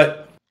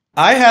 but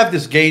I have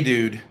this gay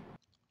dude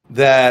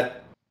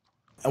that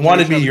I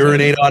wanted me to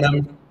urinate on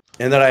him,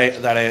 and that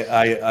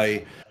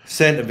I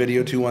sent a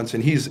video to once,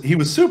 and he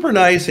was super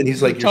nice, and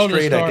he's like, "You're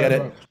straight, I get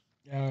it."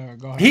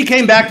 Go ahead. He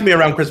came back to me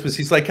around Christmas.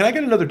 He's like, "Can I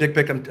get another dick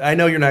pic? I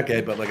know you're not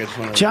gay, but like, I just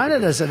want to." China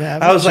doesn't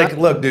have. I was like,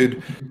 "Look,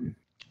 dude,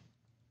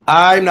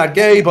 I'm not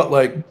gay, but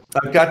like,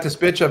 I've got this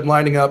bitch I'm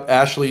lining up,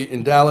 Ashley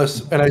in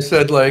Dallas, and I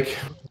said like,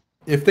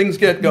 if things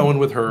get going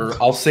with her,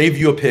 I'll save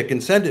you a pic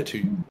and send it to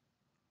you."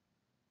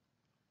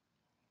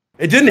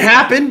 It didn't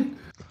happen,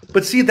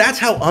 but see, that's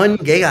how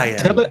ungay I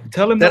am.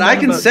 Tell him that I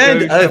can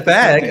send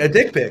a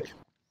dick pic.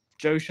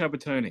 Joe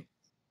Shabatoni.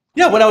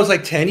 Yeah, when I was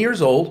like 10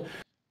 years old,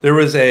 there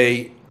was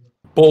a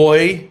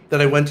boy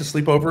that I went to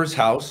sleep over his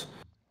house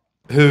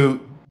who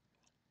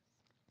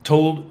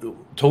told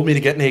me to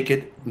get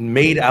naked,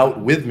 made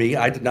out with me.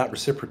 I did not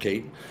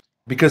reciprocate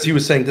because he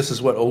was saying this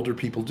is what older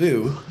people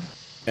do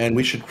and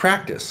we should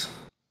practice.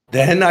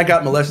 Then I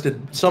got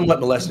somewhat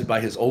molested by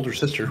his older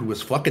sister who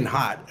was fucking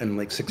hot and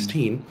like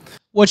 16.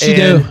 What'd she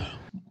do?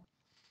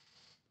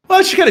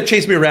 Well, she kind of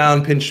chased me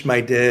around, pinched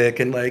my dick,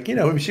 and like, you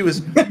know, she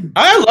was,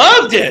 I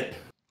loved it.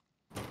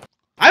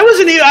 I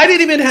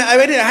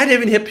hadn't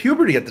even hit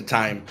puberty at the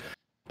time.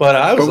 But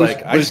I was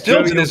like, I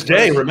still to this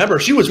day remember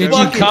she was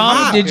fucking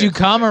hot. Did you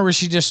come or was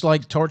she just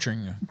like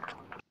torturing you?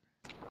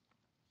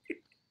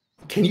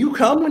 Can you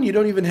come when you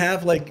don't even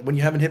have when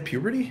you haven't hit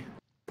puberty?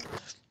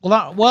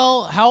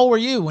 Well, how old were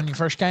you when you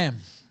first came?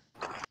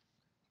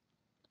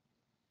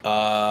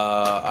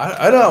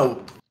 I don't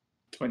know.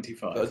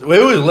 25. It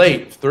was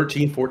late,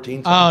 13,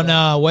 14. Oh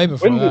no, way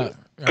before that.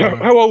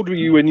 How old were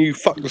you when you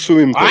fucked the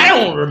swimming pool? I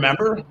don't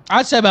remember.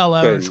 I'd say about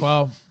 11 or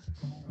 12.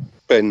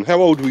 Ben, how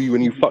old were you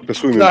when you fucked the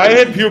swimming pool? I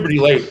hit puberty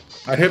late.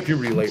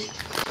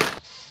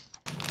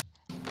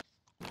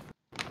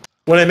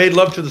 When I made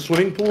love to the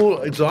swimming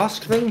pool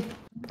exhaust thing,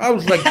 I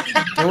was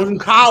in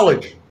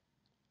college.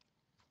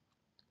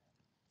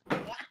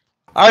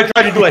 I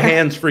tried to do a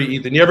hands-free,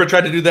 Ethan. You ever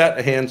tried to do that?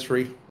 A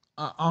hands-free?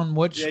 On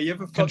which you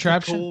ever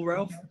contraption? Pool,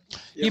 Ralph?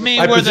 You mean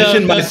where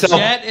the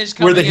jet is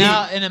coming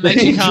out and it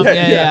makes you come?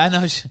 Yeah, I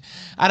know.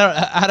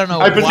 I don't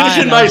know. I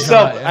positioned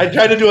myself. I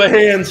tried to do a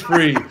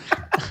hands-free.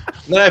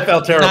 Then I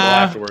felt terrible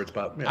afterwards.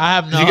 But I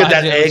have no you get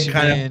that idea egg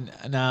kind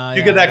of. No,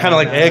 you get that kind of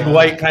like egg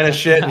white kind of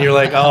shit, and you're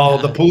like,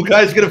 oh, the pool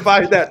guy's gonna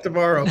find that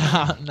tomorrow.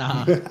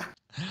 No.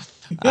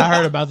 I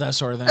heard about that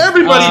sort of thing.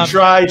 Everybody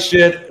tried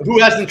shit. Who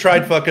hasn't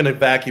tried fucking a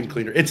vacuum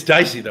cleaner? It's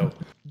dicey though.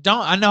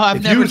 I know.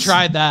 I've never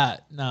tried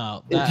that.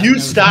 No. If you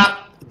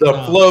stop the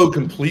flow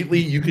completely,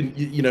 you can.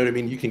 You know what I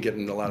mean. You can get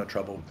in a lot of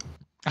trouble.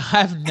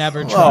 I've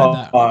never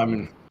tried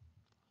that.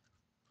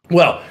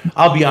 Well,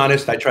 I'll be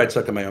honest. I tried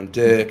sucking my own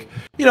dick.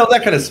 You know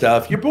that kind of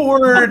stuff. You're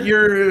bored.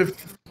 You're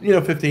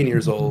 15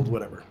 years old.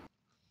 Whatever.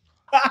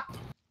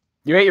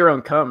 You ate your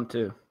own cum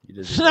too. You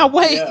did. No,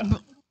 wait. Yeah.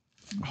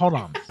 Hold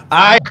on.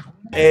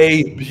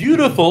 A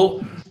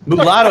beautiful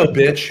mulatto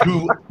bitch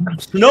who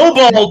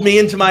snowballed me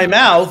into my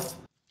mouth.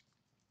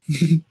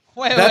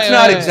 That's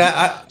not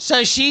exact.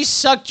 So she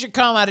sucked your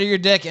cum out of your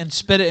dick and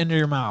spit it into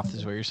your mouth,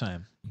 is what you're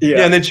saying?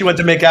 Yeah, and then she went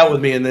to make out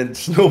with me and then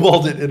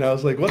snowballed it, and I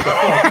was like, what the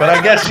fuck? But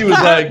I guess she was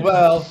like,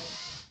 well,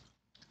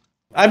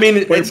 I mean,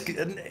 it's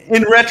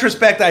in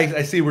retrospect,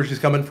 I see where she's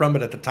coming from,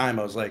 but at the time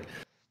I was like,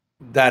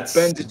 that's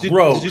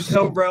gross. Did you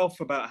tell Ralph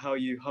about how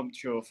you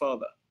humped your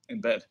father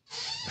in bed?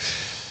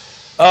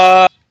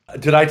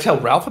 Did I tell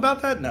Ralph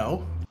about that?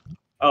 No.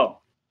 Oh.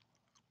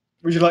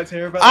 Would you like to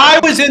hear about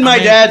that? I was in my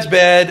dad's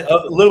bed. I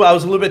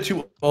was a little bit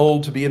too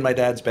old to be in my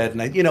dad's bed,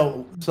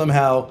 and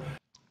somehow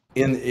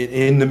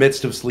in the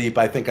midst of sleep,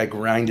 I think I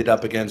grinded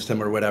up against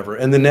him or whatever.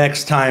 And the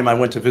next time I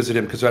went to visit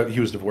him because he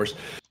was divorced,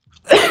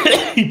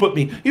 he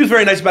was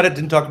very nice about it.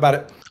 Didn't talk about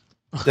it.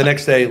 The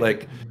next day,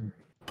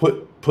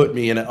 put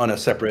me on a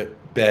separate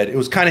bed. It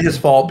was kind of his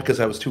fault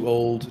because I was too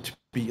old to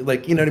be you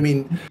know what I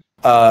mean.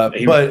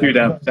 He was too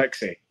damn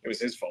sexy. It was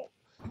his fault.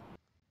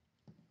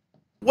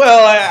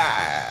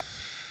 Well,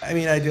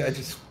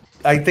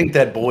 I think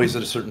that boys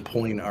at a certain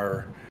point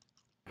are,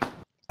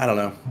 I don't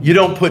know. You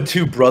don't put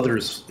two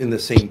brothers in the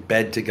same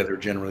bed together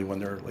generally when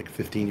they're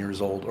 15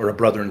 years old, or a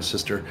brother and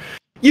sister.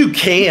 You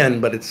can,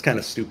 but it's kind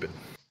of stupid.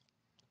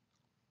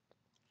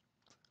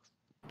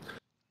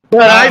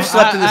 But I've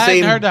slept in the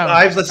same.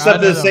 I've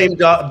slept in the same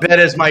bed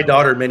as my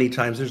daughter many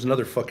times. There's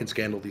another fucking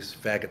scandal these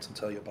faggots will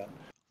tell you about.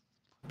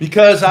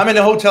 Because I'm in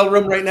a hotel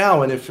room right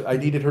now, and if I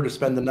needed her to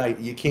spend the night,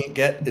 you can't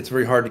get. It's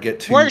very hard to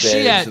get to. Where's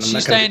she at?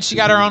 She's staying. She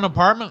got her own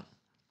apartment.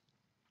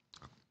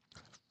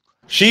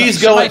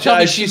 She's going.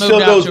 She still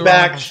goes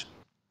back.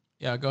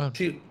 Yeah, go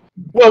ahead.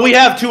 Well, we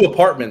have two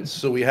apartments,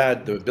 so we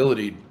had the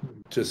ability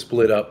to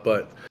split up,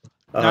 but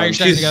now you're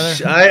staying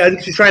together. I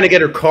think she's trying to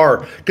get her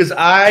car because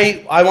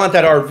I want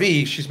that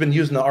RV. She's been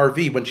using the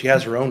RV when she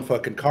has her own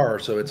fucking car,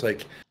 so it's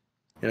like,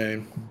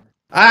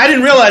 I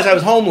didn't realize I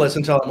was homeless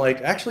until I'm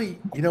like, actually,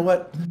 you know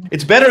what?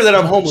 It's better that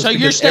I'm homeless. So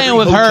you're staying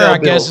with her, I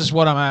guess, is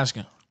what I'm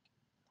asking.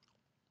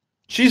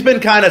 She's been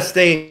kind of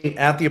staying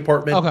at the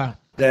apartment. Okay.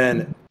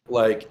 Then,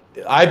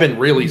 I've been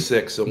really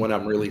sick, so when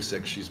I'm really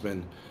sick, she's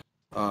been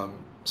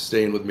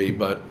staying with me.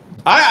 But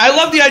I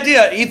love the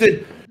idea,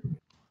 Ethan.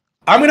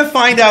 I'm gonna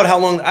find out how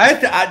long.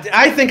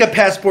 I think a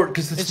passport,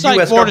 because it's like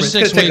U.S. 4 to government,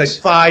 6 it's gonna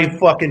take 5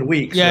 fucking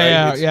weeks.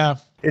 Yeah, right? yeah.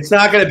 It's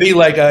not going to be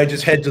like I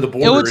just head to the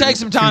border. It would take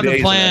some time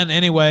to plan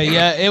anyway.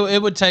 Yeah,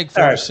 it would take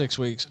 4 to 6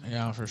 weeks.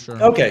 Yeah, for sure.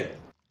 Okay.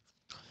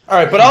 All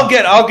right, but I'll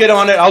get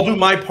on it. I'll do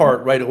my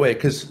part right away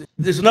because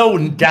there's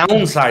no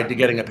downside to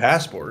getting a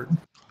passport. I'm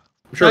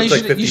sure it's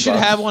like $50. You should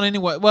have one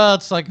anyway. Well,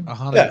 it's like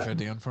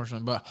 150,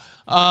 unfortunately, but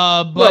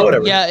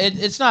yeah,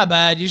 it's not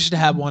bad. You should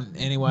have one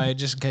anyway,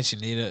 just in case you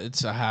need it.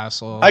 It's a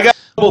hassle. I got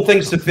a couple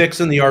things to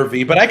fix in the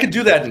RV, but I could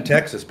do that in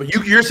Texas. But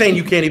you're saying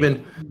you can't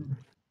even.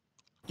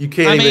 You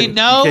can't. I mean, even,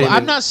 no, you can't I'm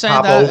even not saying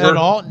hop that over? at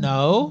all.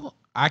 No,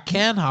 I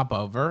can hop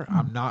over.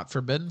 I'm not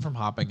forbidden from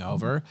hopping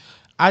over.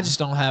 I just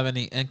don't have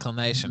any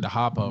inclination to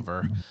hop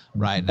over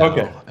right now.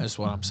 Okay. Is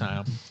what I'm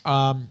saying.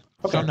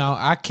 Okay. So no,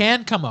 I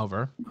can come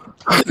over.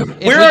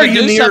 Where are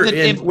you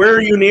near? Where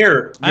are you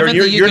near?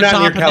 You're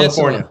not near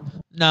California.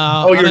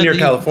 No. Oh, you're near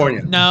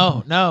California.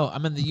 No,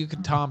 I'm in the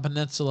Yucatan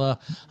Peninsula.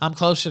 I'm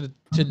closer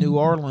to New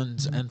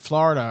Orleans and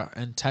Florida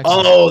and Texas.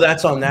 Oh,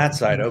 that's on that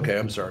side. Okay,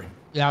 I'm sorry.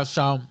 Yeah,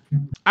 so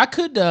I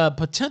could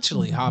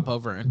potentially hop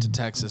over into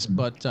Texas,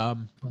 but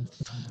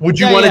would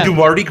you want to do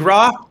Mardi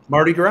Gras?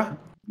 Mardi Gras?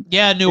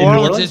 Yeah, New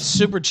Orleans. It's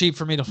super cheap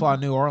for me to fly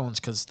to New Orleans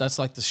because that's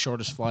like the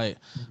shortest flight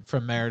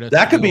from Meredith.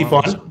 That could be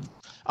Orleans. fun.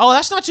 Oh,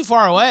 that's not too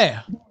far away.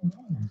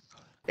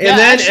 And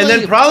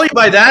then probably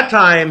by that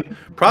time,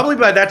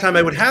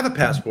 I would have a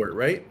passport,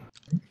 right?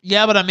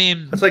 Yeah, but I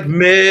mean, it's like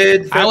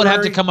mid. I would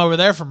have to come over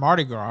there for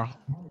Mardi Gras,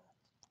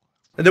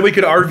 and then we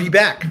could RV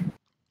back.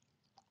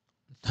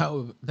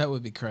 That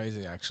would be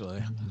crazy,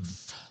 actually.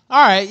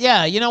 All right,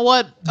 yeah. You know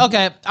what?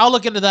 Okay, I'll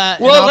look into that.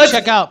 Well, and I'll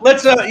check out.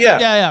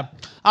 Yeah.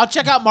 I'll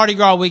check out Mardi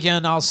Gras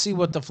weekend. I'll see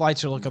what the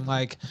flights are looking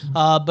like.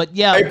 But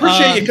yeah, I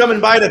appreciate you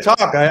coming by to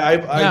talk.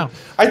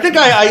 I think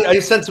I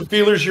sent some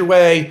feelers your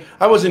way.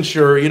 I wasn't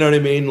sure. You know what I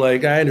mean?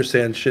 Like I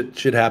understand shit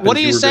happens. What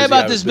do you say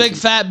about this big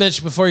fat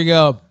bitch before you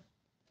go?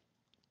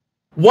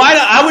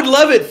 I would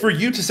love it for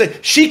you to say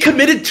she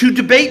committed to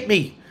debate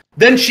me.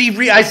 Then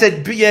I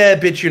said, yeah,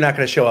 bitch, you're not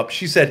going to show up.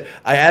 She said,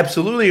 I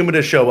absolutely am going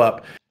to show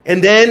up.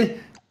 And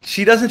then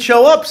she doesn't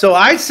show up. So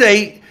I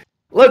say,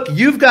 look,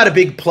 you've got a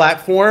big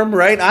platform,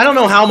 right? I don't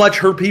know how much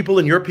her people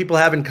and your people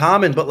have in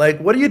common, but like,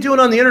 what are you doing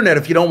on the internet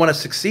if you don't want to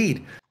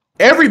succeed?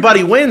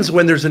 Everybody wins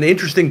when there's an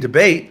interesting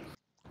debate.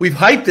 We've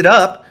hyped it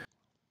up.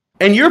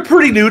 And you're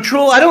pretty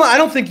neutral. I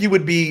don't think you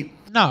would be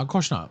no, of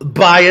course not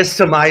biased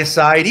to my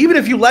side, even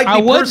if you like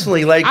me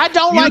personally. Like I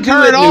don't like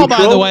her at all,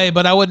 by the way,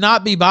 but I would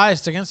not be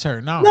biased against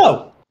her.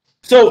 No.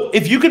 So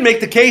if you can make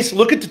the case,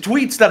 look at the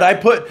tweets that I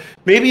put.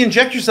 Maybe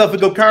inject yourself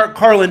and go,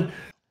 KARLYN,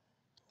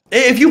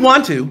 if you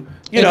want to.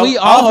 You know, we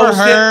offer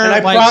her and I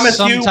like promise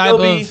some you type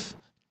will be of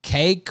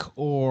cake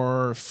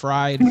or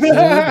fried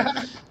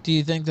food, do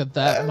you think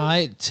that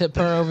might tip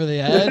her over the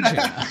edge?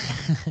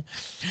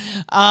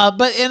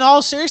 But in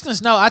all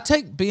seriousness, no, I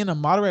take being a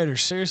moderator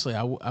seriously.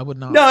 I would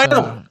not. No, I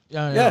know.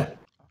 Yeah.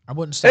 I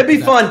wouldn't. It'd be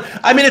fun.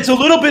 I mean, it's a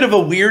little bit of a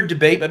weird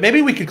debate, but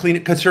maybe we could clean it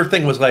because her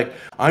thing was like,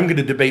 I'm going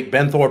to debate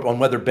Ben Thorp on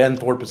whether Ben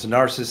Thorp is a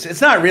narcissist.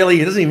 It's not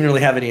really. It doesn't even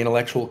really have any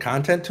intellectual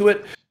content to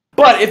it.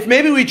 But if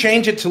maybe we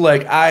change it to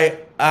like,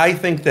 I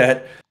think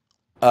that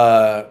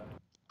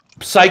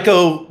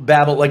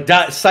psychobabble,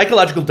 like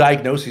psychological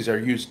diagnoses are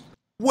used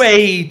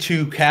way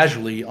too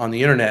casually on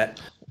the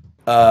internet,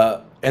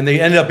 and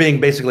they end up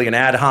being basically an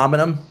ad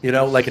hominem, you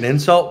know, like an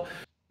insult.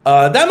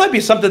 That might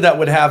be something that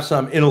would have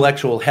some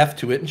intellectual heft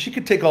to it, and she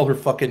could take all her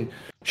fucking.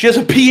 She has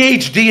a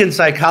PhD in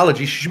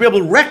psychology. She should be able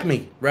to wreck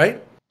me,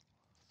 right?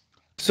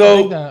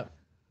 So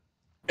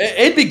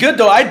it'd be good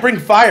though. I'd bring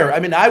fire. I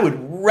mean, I would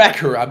wreck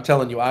her. I'm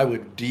telling you, I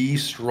would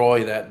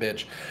destroy that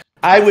bitch.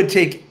 I would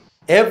take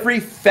every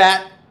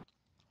fat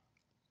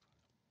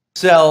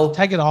cell,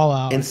 take it all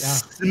out, and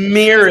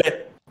smear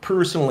it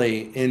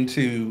personally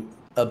into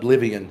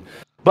oblivion.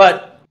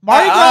 But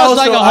Mardi Gras is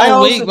like a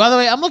whole week. By the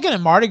way, I'm looking at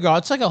Mardi Gras.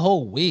 It's like a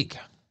whole week.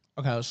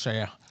 Okay, let's show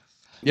you.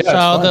 Yeah.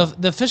 So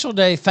the official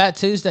day, Fat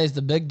Tuesday, is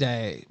the big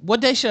day.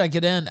 What day should I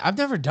get in? I've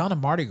never done a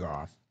Mardi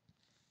Gras.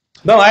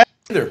 No, I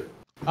haven't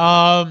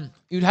either.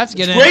 You'd have to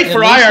get in. It's great for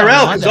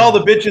IRL because all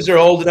the bitches are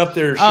holding up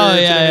their shirts and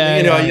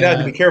everything. You know, you'd have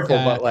to be careful,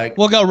 but like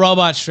we'll go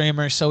robot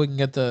streamer so we can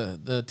get the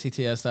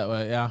TTS that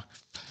way. Yeah.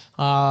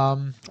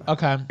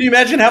 Okay. Can you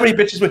imagine how many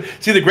bitches would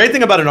see? The great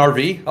thing about an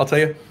RV, I'll tell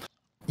you,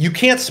 you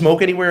can't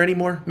smoke anywhere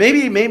anymore.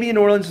 Maybe in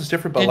New Orleans it's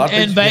different, but a lot of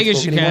places in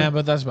Vegas you anymore. can,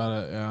 but that's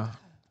about it. Yeah.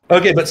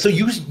 Okay, but so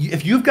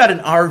if you've got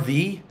an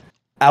RV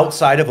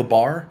outside of a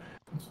bar,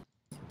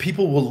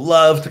 people will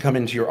love to come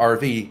into your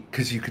RV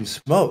because you can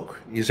smoke.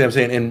 You see what I'm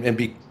saying? And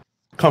be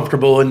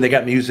comfortable, and they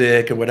got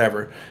music and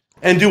whatever,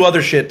 and do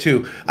other shit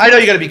too. I know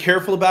you got to be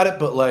careful about it,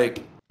 but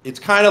like it's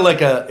kind of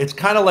like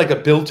a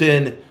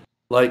built-in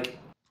like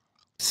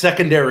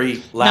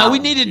secondary lounge. Now we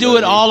need to do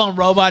it all on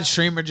robot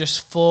streamer,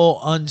 just full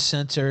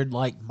uncensored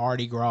like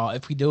Mardi Gras.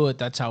 If we do it,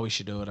 that's how we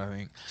should do it. I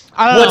think.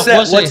 I don't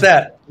know. What's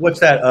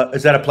that?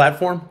 Is that a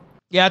platform?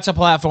 Yeah, it's a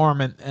platform,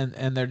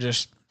 and they're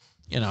just,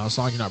 you know, as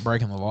long as you're not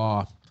breaking the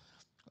law,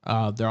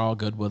 they're all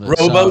good with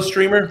it.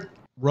 Streamer?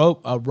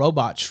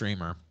 Robot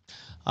streamer.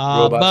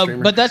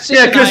 Streamer. But that's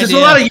just because there's a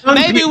lot of young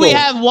maybe people. we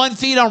have 1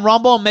 feed on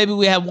Rumble, maybe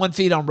we have 1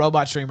 feed on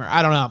Robot Streamer.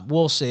 I don't know.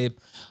 We'll see.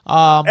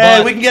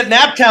 And we can get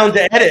Naptown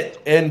to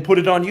edit and put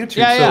it on YouTube,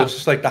 yeah. It's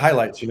just like the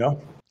highlights, you know.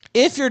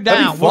 If you're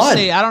down, we'll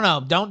see. I don't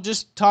know. Don't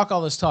just talk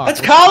all this talk.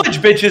 That's college,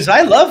 bitches.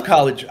 I love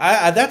college.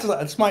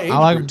 That's my age. I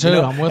like them too. You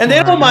know? I'm with and them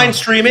they don't right mind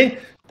streaming.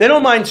 They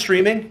don't mind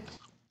streaming.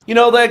 You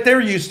know, like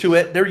they're used to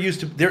it.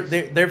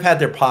 They've had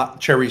their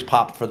cherries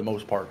popped for the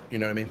most part. You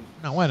know what I mean?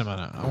 No, wait a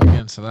minute. I won't get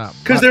into that.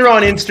 Because they're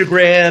on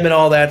Instagram and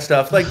all that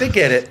stuff. Like they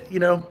get it, you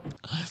know.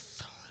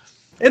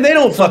 And they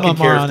don't fucking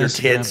care if they're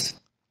kids.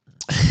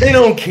 They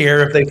don't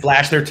care if they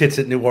flash their tits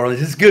at New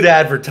Orleans. It's good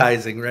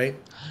advertising, right?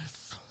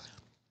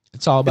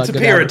 It's all about It's a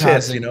good pair of tits,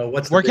 advertising. you know.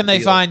 Where can they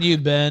find you,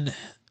 Ben?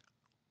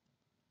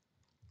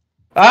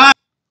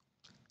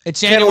 It's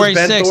January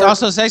 6th.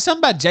 Also, say something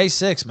about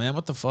J6, man.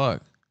 What the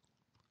fuck?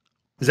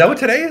 Is that what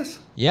today is?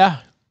 Yeah.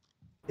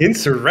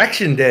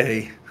 Insurrection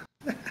Day.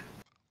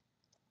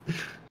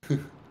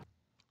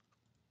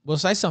 We'll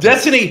say something.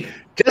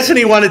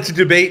 Destiny wanted to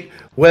debate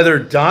whether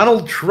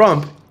Donald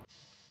Trump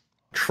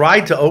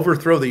tried to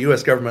overthrow the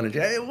U.S. government.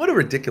 What a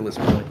ridiculous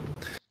point.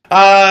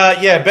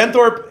 Yeah, Ben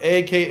Thorp,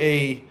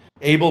 a.k.a.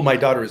 Abel. My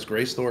daughter is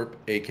Grace Thorp,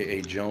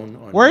 a.k.a. Joan.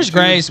 Where's YouTube.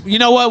 Grace? You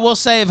know what? We'll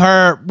save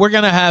her. We're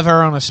going to have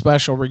her on a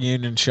special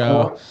reunion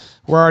show.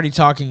 We're already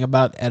talking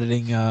about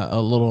editing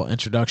a little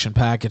introduction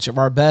package of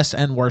our best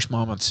and worst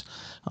moments.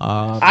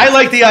 I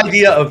like the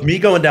idea of me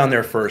going down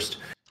there first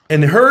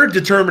and her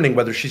determining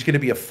whether she's going to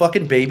be a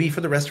fucking baby for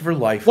the rest of her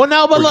life. Well,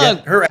 no, but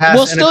look,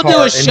 we'll still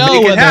do a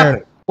show with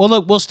her. Well,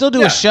 look, we'll still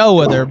do a show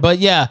with her, but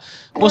yeah,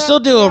 we'll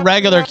still do a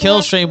regular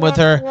kill stream with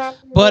her.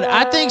 But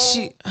I think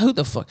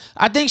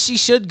I think she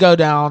should go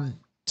down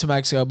to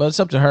Mexico, but it's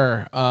up to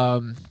her.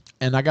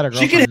 And I got a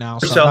girlfriend now,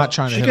 so I'm not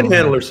trying to. She can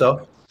handle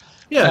herself.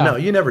 Yeah, no,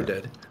 you never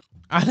did.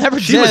 I never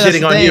did. She was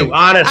hitting on you,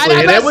 honestly,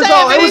 and it was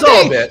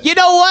all a bit. You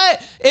know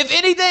what? If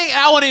anything,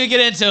 I won't even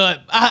get into it.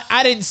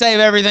 I didn't save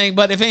everything,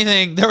 but if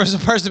anything, there was a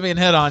person being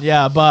hit on.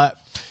 Yeah, but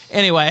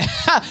anyway.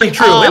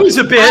 True. It was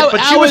a bit, but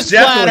she was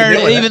definitely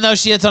flattered, even though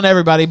she hits on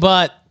everybody.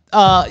 But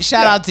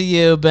shout out to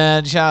you,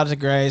 Ben. Shout out to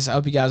Grace. I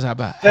hope you guys have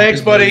a thanks,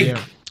 buddy.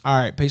 All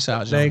right, peace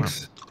out, gentlemen.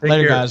 Thanks.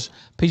 Later, guys.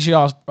 Peace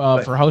y'all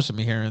for hosting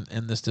me here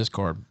in this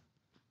Discord.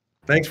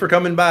 Thanks for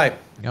coming by.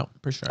 Yep,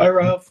 appreciate it. Bye,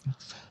 Ralph.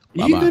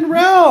 Even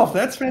Ralph,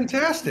 that's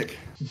fantastic.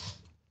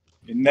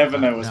 You never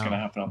know what's going to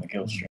happen on the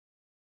Killstream.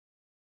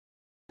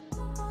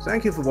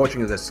 Thank you for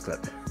watching this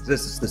clip.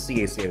 This is the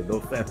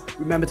CACA.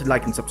 Remember to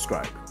like and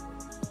subscribe.